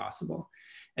money as possible.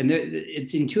 And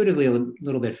it's intuitively a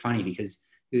little bit funny because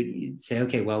you'd say,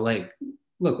 okay, well, like,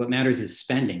 look, what matters is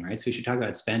spending, right? So we should talk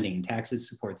about spending, and taxes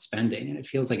support spending. And it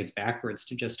feels like it's backwards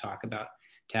to just talk about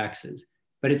taxes.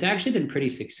 But it's actually been pretty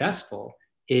successful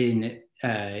in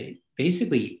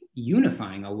basically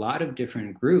unifying a lot of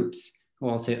different groups who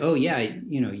all say, oh yeah,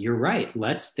 you're right,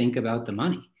 let's think about the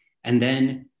money. And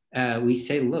then we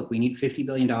say, look, we need $50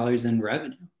 billion in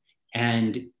revenue.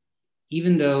 And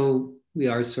even though we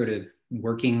are sort of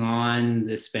working on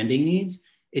the spending needs,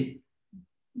 it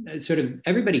sort of,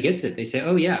 everybody gets it. They say,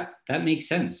 oh yeah, that makes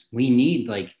sense. We need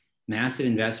like massive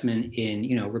investment in,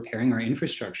 repairing our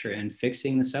infrastructure and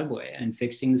fixing the subway and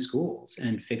fixing the schools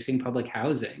and fixing public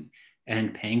housing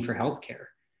and paying for healthcare.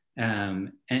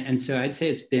 And so I'd say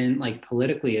it's been like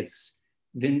politically, it's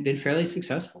been fairly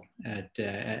successful at,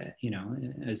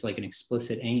 as like an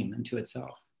explicit aim unto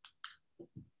itself.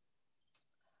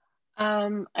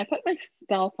 I put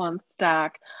myself on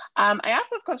stack. I asked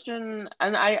this question,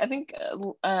 and I think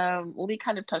Lee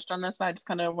kind of touched on this, but I just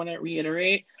kind of want to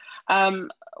reiterate.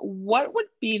 What would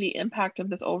be the impact of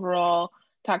this overall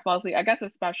tax policy? I guess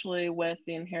especially with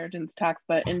the inheritance tax,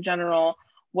 but in general,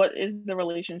 what is the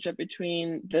relationship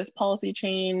between this policy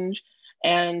change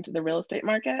and the real estate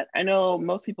market? I know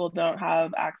most people don't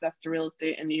have access to real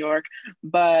estate in New York,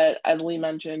 but as Lee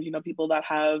mentioned, people that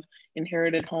have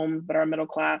inherited homes but are middle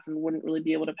class and wouldn't really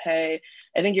be able to pay.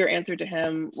 I think your answer to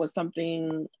him was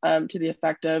something to the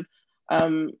effect of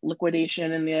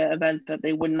liquidation in the event that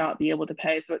they would not be able to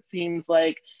pay. So it seems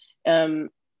like,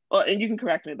 well, and you can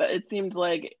correct me, but it seems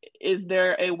like, is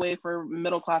there a way for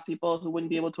middle class people who wouldn't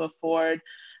be able to afford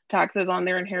taxes on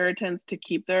their inheritance to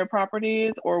keep their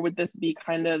properties? Or would this be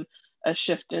kind of a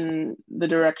shift in the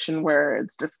direction where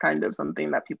it's just kind of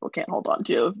something that people can't hold on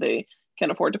to if they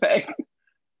can't afford to pay?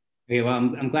 Okay, well,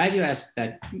 I'm glad you asked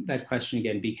that question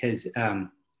again, because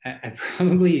I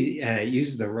probably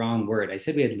used the wrong word. I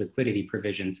said we had liquidity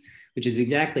provisions, which is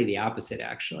exactly the opposite,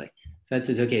 actually. So that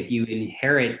says, okay, if you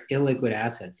inherit illiquid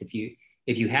assets, if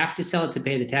you have to sell it to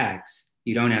pay the tax,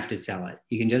 you don't have to sell it.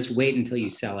 You can just wait until you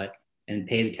sell it and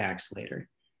pay the tax later.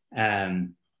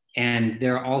 And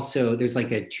there's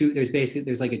essentially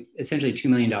 $2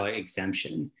 million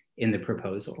exemption in the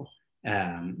proposal,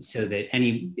 so that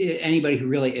anybody who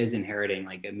really is inheriting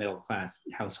like a middle class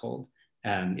household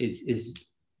is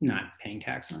not paying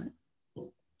tax on it.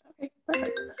 Okay,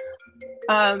 perfect.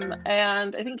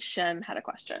 And I think Shen had a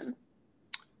question.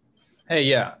 Hey,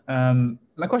 yeah.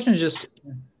 My question is just,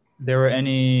 there were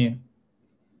any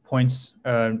points,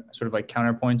 sort of like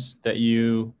counterpoints that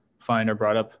you find are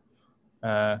brought up,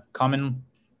 common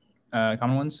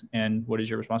ones, and what is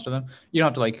your response to them? You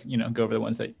don't have to go over the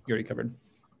ones that you already covered.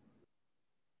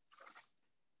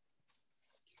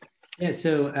 Yeah,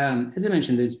 so as I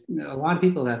mentioned, there's a lot of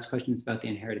people have asked questions about the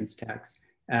inheritance tax.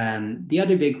 The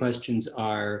other big questions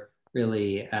are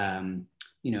really,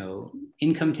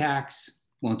 income tax,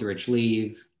 won't the rich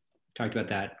leave? We talked about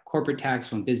that. Corporate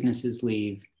tax, won't businesses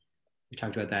leave? We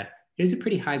talked about that. It is a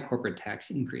pretty high corporate tax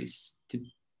increase, to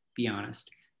be honest.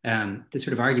 The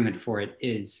sort of argument for it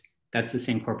is that's the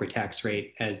same corporate tax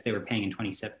rate as they were paying in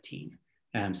 2017.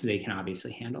 So they can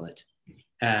obviously handle it.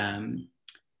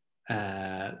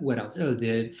 What else? Oh,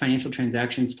 the financial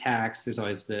transactions tax. There's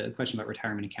always the question about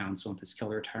retirement accounts. Won't this kill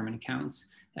the retirement accounts?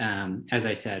 As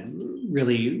I said,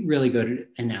 really, really good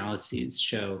analyses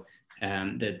show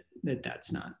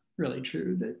that's not really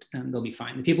true, that they'll be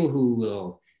fine. The people who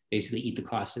will basically eat the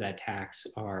cost of that tax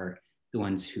are the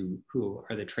ones who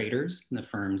are the traders and the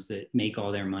firms that make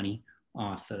all their money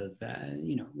off of,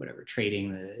 whatever,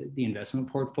 trading the investment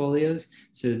portfolios.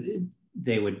 So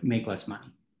they would make less money.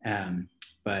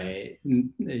 But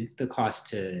the cost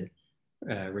to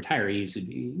retirees would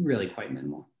be really quite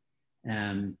minimal.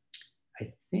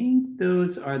 I think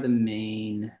those are the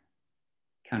main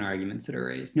counter arguments that are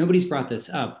raised. Nobody's brought this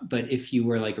up, but if you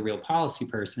were like a real policy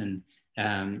person,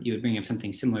 you would bring up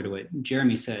something similar to what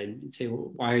Jeremy said. You'd say,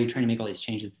 well, why are you trying to make all these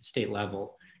changes at the state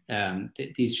level?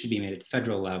 These should be made at the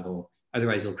federal level.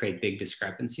 Otherwise, it'll create big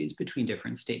discrepancies between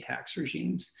different state tax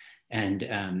regimes.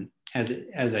 And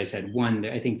as I said, one,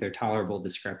 I think they're tolerable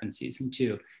discrepancies, and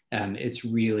two, it's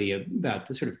really about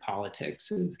the sort of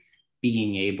politics of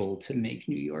being able to make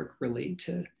New York relate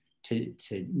to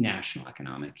national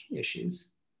economic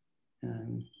issues.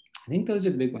 I think those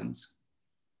are the big ones.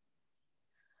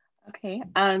 Okay,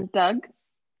 and Doug?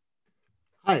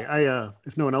 Hi,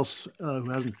 if no one else who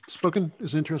hasn't spoken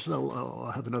is interested,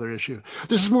 I'll have another issue.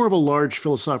 This is more of a large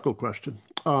philosophical question,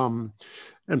 and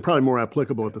probably more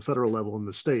applicable at the federal level and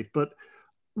the state. But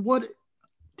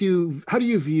how do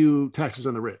you view taxes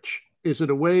on the rich? Is it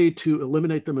a way to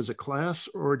eliminate them as a class,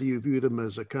 or do you view them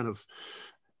as a kind of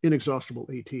inexhaustible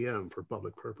ATM for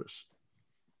public purpose?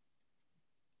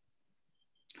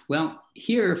 Well,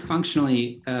 here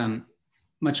functionally,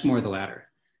 much more the latter.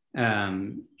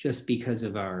 Just because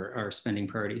of our spending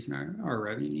priorities and our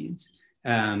revenue needs.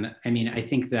 I mean, I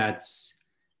think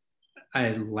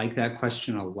I like that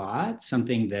question a lot.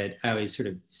 Something that I always sort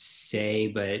of say,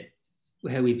 but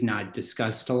we've not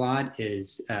discussed a lot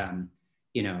is,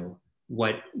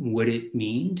 what would it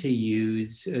mean to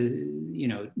use,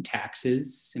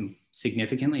 taxes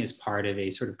significantly as part of a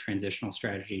sort of transitional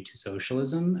strategy to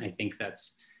socialism? I think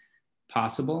that's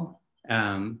possible.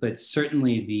 But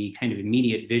certainly the kind of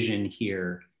immediate vision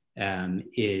here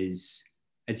is,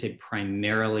 I'd say,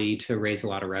 primarily to raise a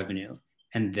lot of revenue.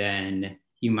 And then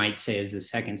you might say as a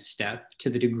second step, to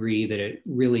the degree that it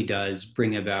really does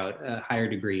bring about a higher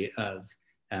degree of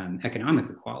economic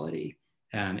equality.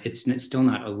 It's still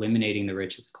not eliminating the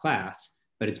rich as a class,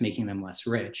 but it's making them less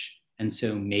rich. And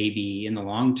so maybe in the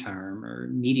long term or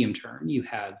medium term, you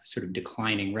have sort of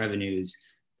declining revenues,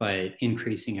 but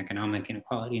increasing economic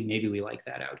inequality, and maybe we like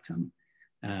that outcome.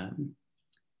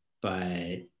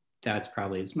 But that's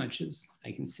probably as much as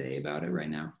I can say about it right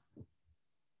now.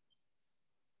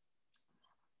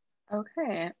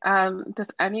 Okay, does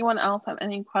anyone else have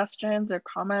any questions or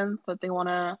comments that they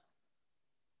wanna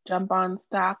jump on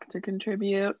stack to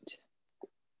contribute?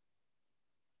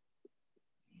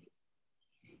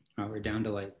 Oh, we're down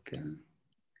to like...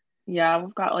 Yeah,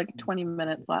 we've got like 20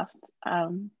 minutes left.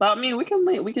 But I mean, we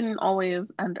can always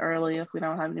end early if we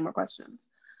don't have any more questions.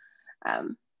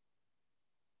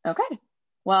 Okay,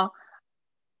 well,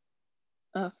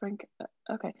 Frank,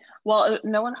 okay. Well,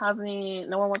 no one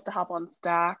wants to hop on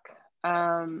stack.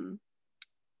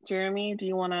 Jeremy, do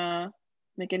you want to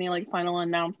make any like final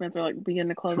announcements or like begin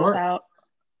to close us out?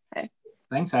 Okay.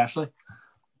 Thanks, Ashley.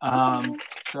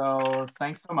 So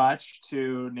thanks so much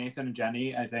to Nathan and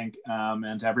Jenny, I think,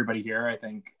 and to everybody here. I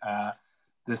think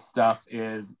this stuff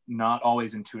is not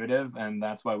always intuitive, and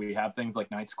that's why we have things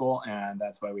like Night School, and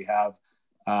that's why we have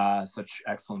such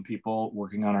excellent people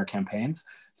working on our campaigns.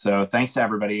 So thanks to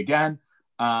everybody again.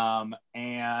 And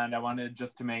I wanted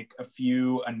just to make a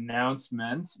few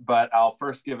announcements, but I'll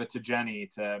first give it to Jenny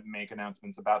to make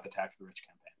announcements about the Tax the Rich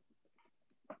campaign.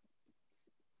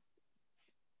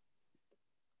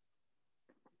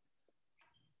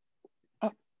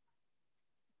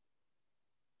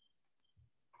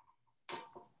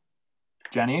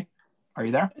 Jenny, are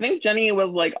you there? I think Jenny was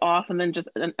like off and then just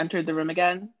entered the room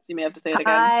again. So you may have to say it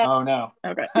again. Oh no.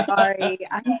 Okay. Sorry,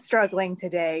 I'm struggling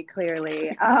today,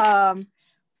 clearly.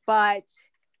 But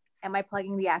am I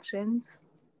plugging the actions?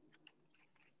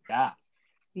 Yeah.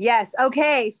 Yes,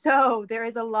 okay, so there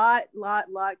is a lot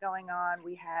going on.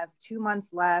 We have 2 months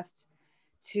left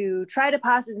to try to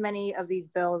pass as many of these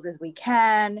bills as we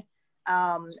can.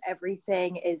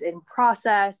 Everything is in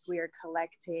process. We are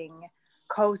collecting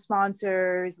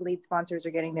co-sponsors, lead sponsors are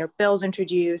getting their bills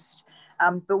introduced.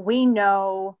 But we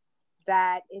know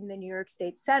that in the New York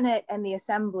State Senate and the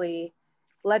Assembly,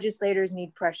 legislators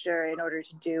need pressure in order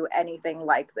to do anything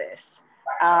like this.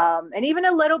 And even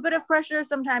a little bit of pressure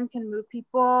sometimes can move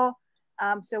people.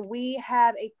 So we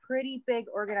have a pretty big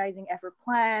organizing effort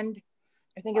planned.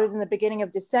 I think it was in the beginning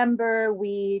of December,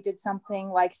 we did something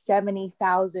like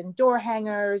 70,000 door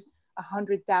hangers,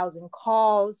 100,000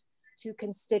 calls to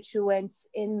constituents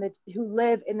who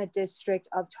live in the district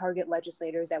of target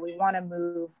legislators that we want to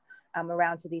move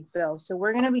around to these bills. So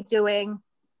we're going to be doing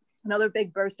another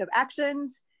big burst of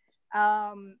actions.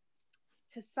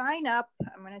 To sign up,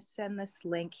 I'm going to send this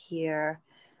link here.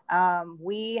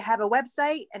 We have a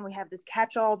website and we have this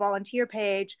catch-all volunteer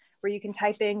page where you can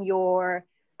type in your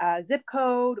zip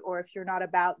code, or if you're not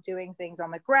about doing things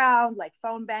on the ground like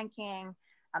phone banking,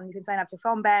 you can sign up to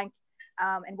phone bank.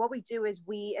 And what we do is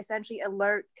we essentially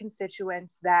alert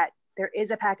constituents that there is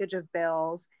a package of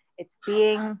bills. It's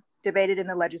being debated in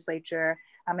the legislature,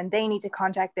 and they need to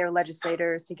contact their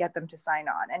legislators to get them to sign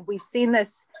on. And we've seen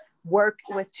this work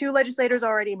with 2 legislators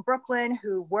already in Brooklyn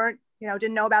who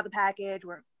didn't know about the package,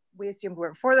 we assumed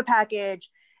weren't for the package,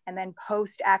 and then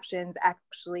post actions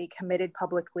actually committed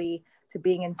publicly to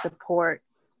being in support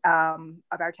of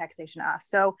our taxation ask.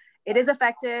 So it is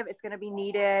effective, it's gonna be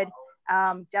needed.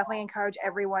 Definitely encourage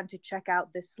everyone to check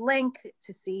out this link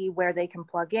to see where they can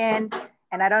plug in.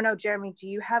 And I don't know, Jeremy, do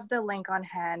you have the link on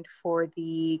hand for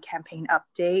the campaign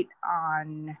update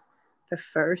on the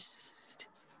 1st?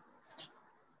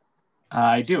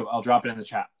 I do. I'll drop it in the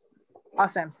chat.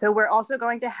 Awesome. So we're also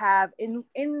going to have, in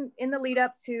the lead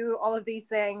up to all of these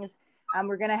things,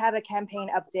 we're going to have a campaign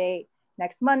update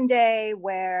next Monday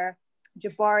where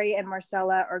Jabari and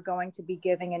Marcella are going to be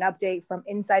giving an update from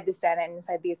inside the Senate and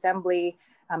inside the Assembly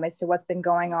as to what's been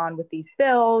going on with these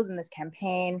bills and this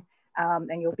campaign.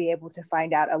 And you'll be able to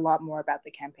find out a lot more about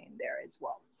the campaign there as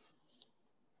well.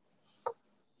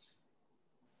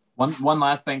 One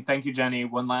last thing, thank you, Jenny.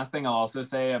 One last thing I'll also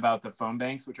say about the phone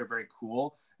banks, which are very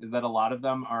cool, is that a lot of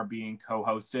them are being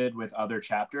co-hosted with other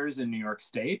chapters in New York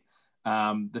State.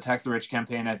 The Tax the Rich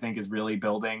campaign, I think, is really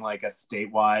building like a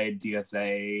statewide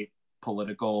DSA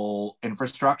political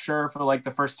infrastructure for like the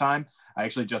first time. I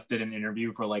actually just did an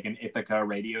interview for like an Ithaca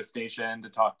radio station to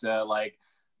talk to like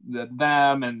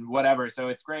them and whatever. So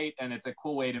it's great. And it's a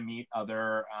cool way to meet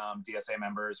other DSA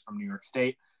members from New York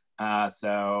State.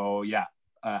 So yeah.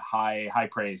 High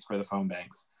praise for the phone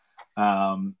banks.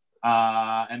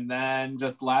 And then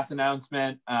just last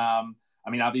announcement. I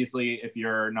mean, obviously, if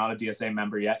you're not a DSA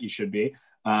member yet, you should be.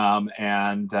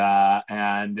 And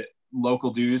local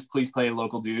dues, please pay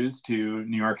local dues to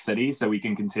New York City so we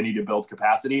can continue to build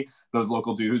capacity. Those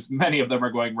local dues, many of them are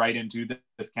going right into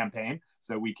this campaign,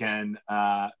 so we can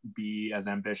be as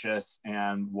ambitious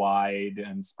and wide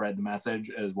and spread the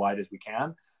message as wide as we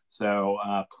can. So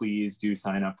please do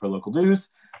sign up for local dues.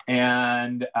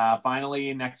 And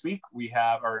finally, next week we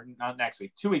have, or not next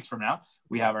week, 2 weeks from now,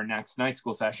 we have our next night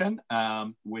school session,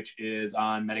 which is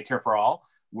on Medicare for All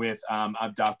with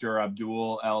Dr.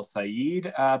 Abdul El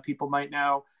Sayed, people might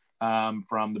know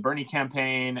from the Bernie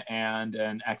campaign, and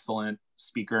an excellent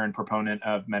speaker and proponent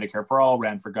of Medicare for All,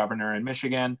 ran for governor in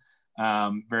Michigan.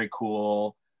 Very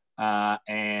cool.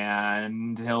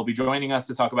 And he'll be joining us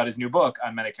to talk about his new book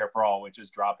on Medicare for All, which is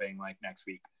dropping like next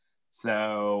week.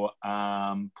 So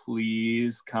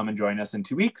please come and join us in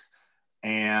 2 weeks.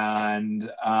 And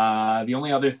the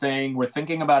only other thing, we're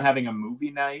thinking about having a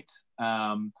movie night.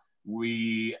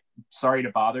 Sorry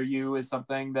to Bother You is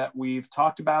something that we've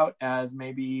talked about as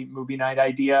maybe movie night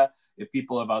idea. If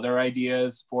people have other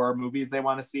ideas for movies they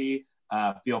want to see,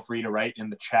 feel free to write in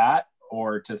the chat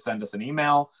or to send us an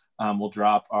email. We'll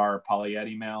drop our Polyet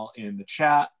email in the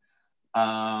chat.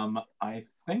 I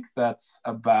think that's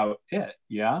about it,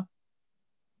 yeah?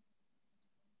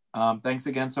 Thanks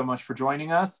again so much for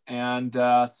joining us, and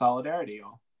solidarity,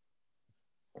 all.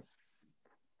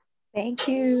 Thank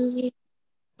you.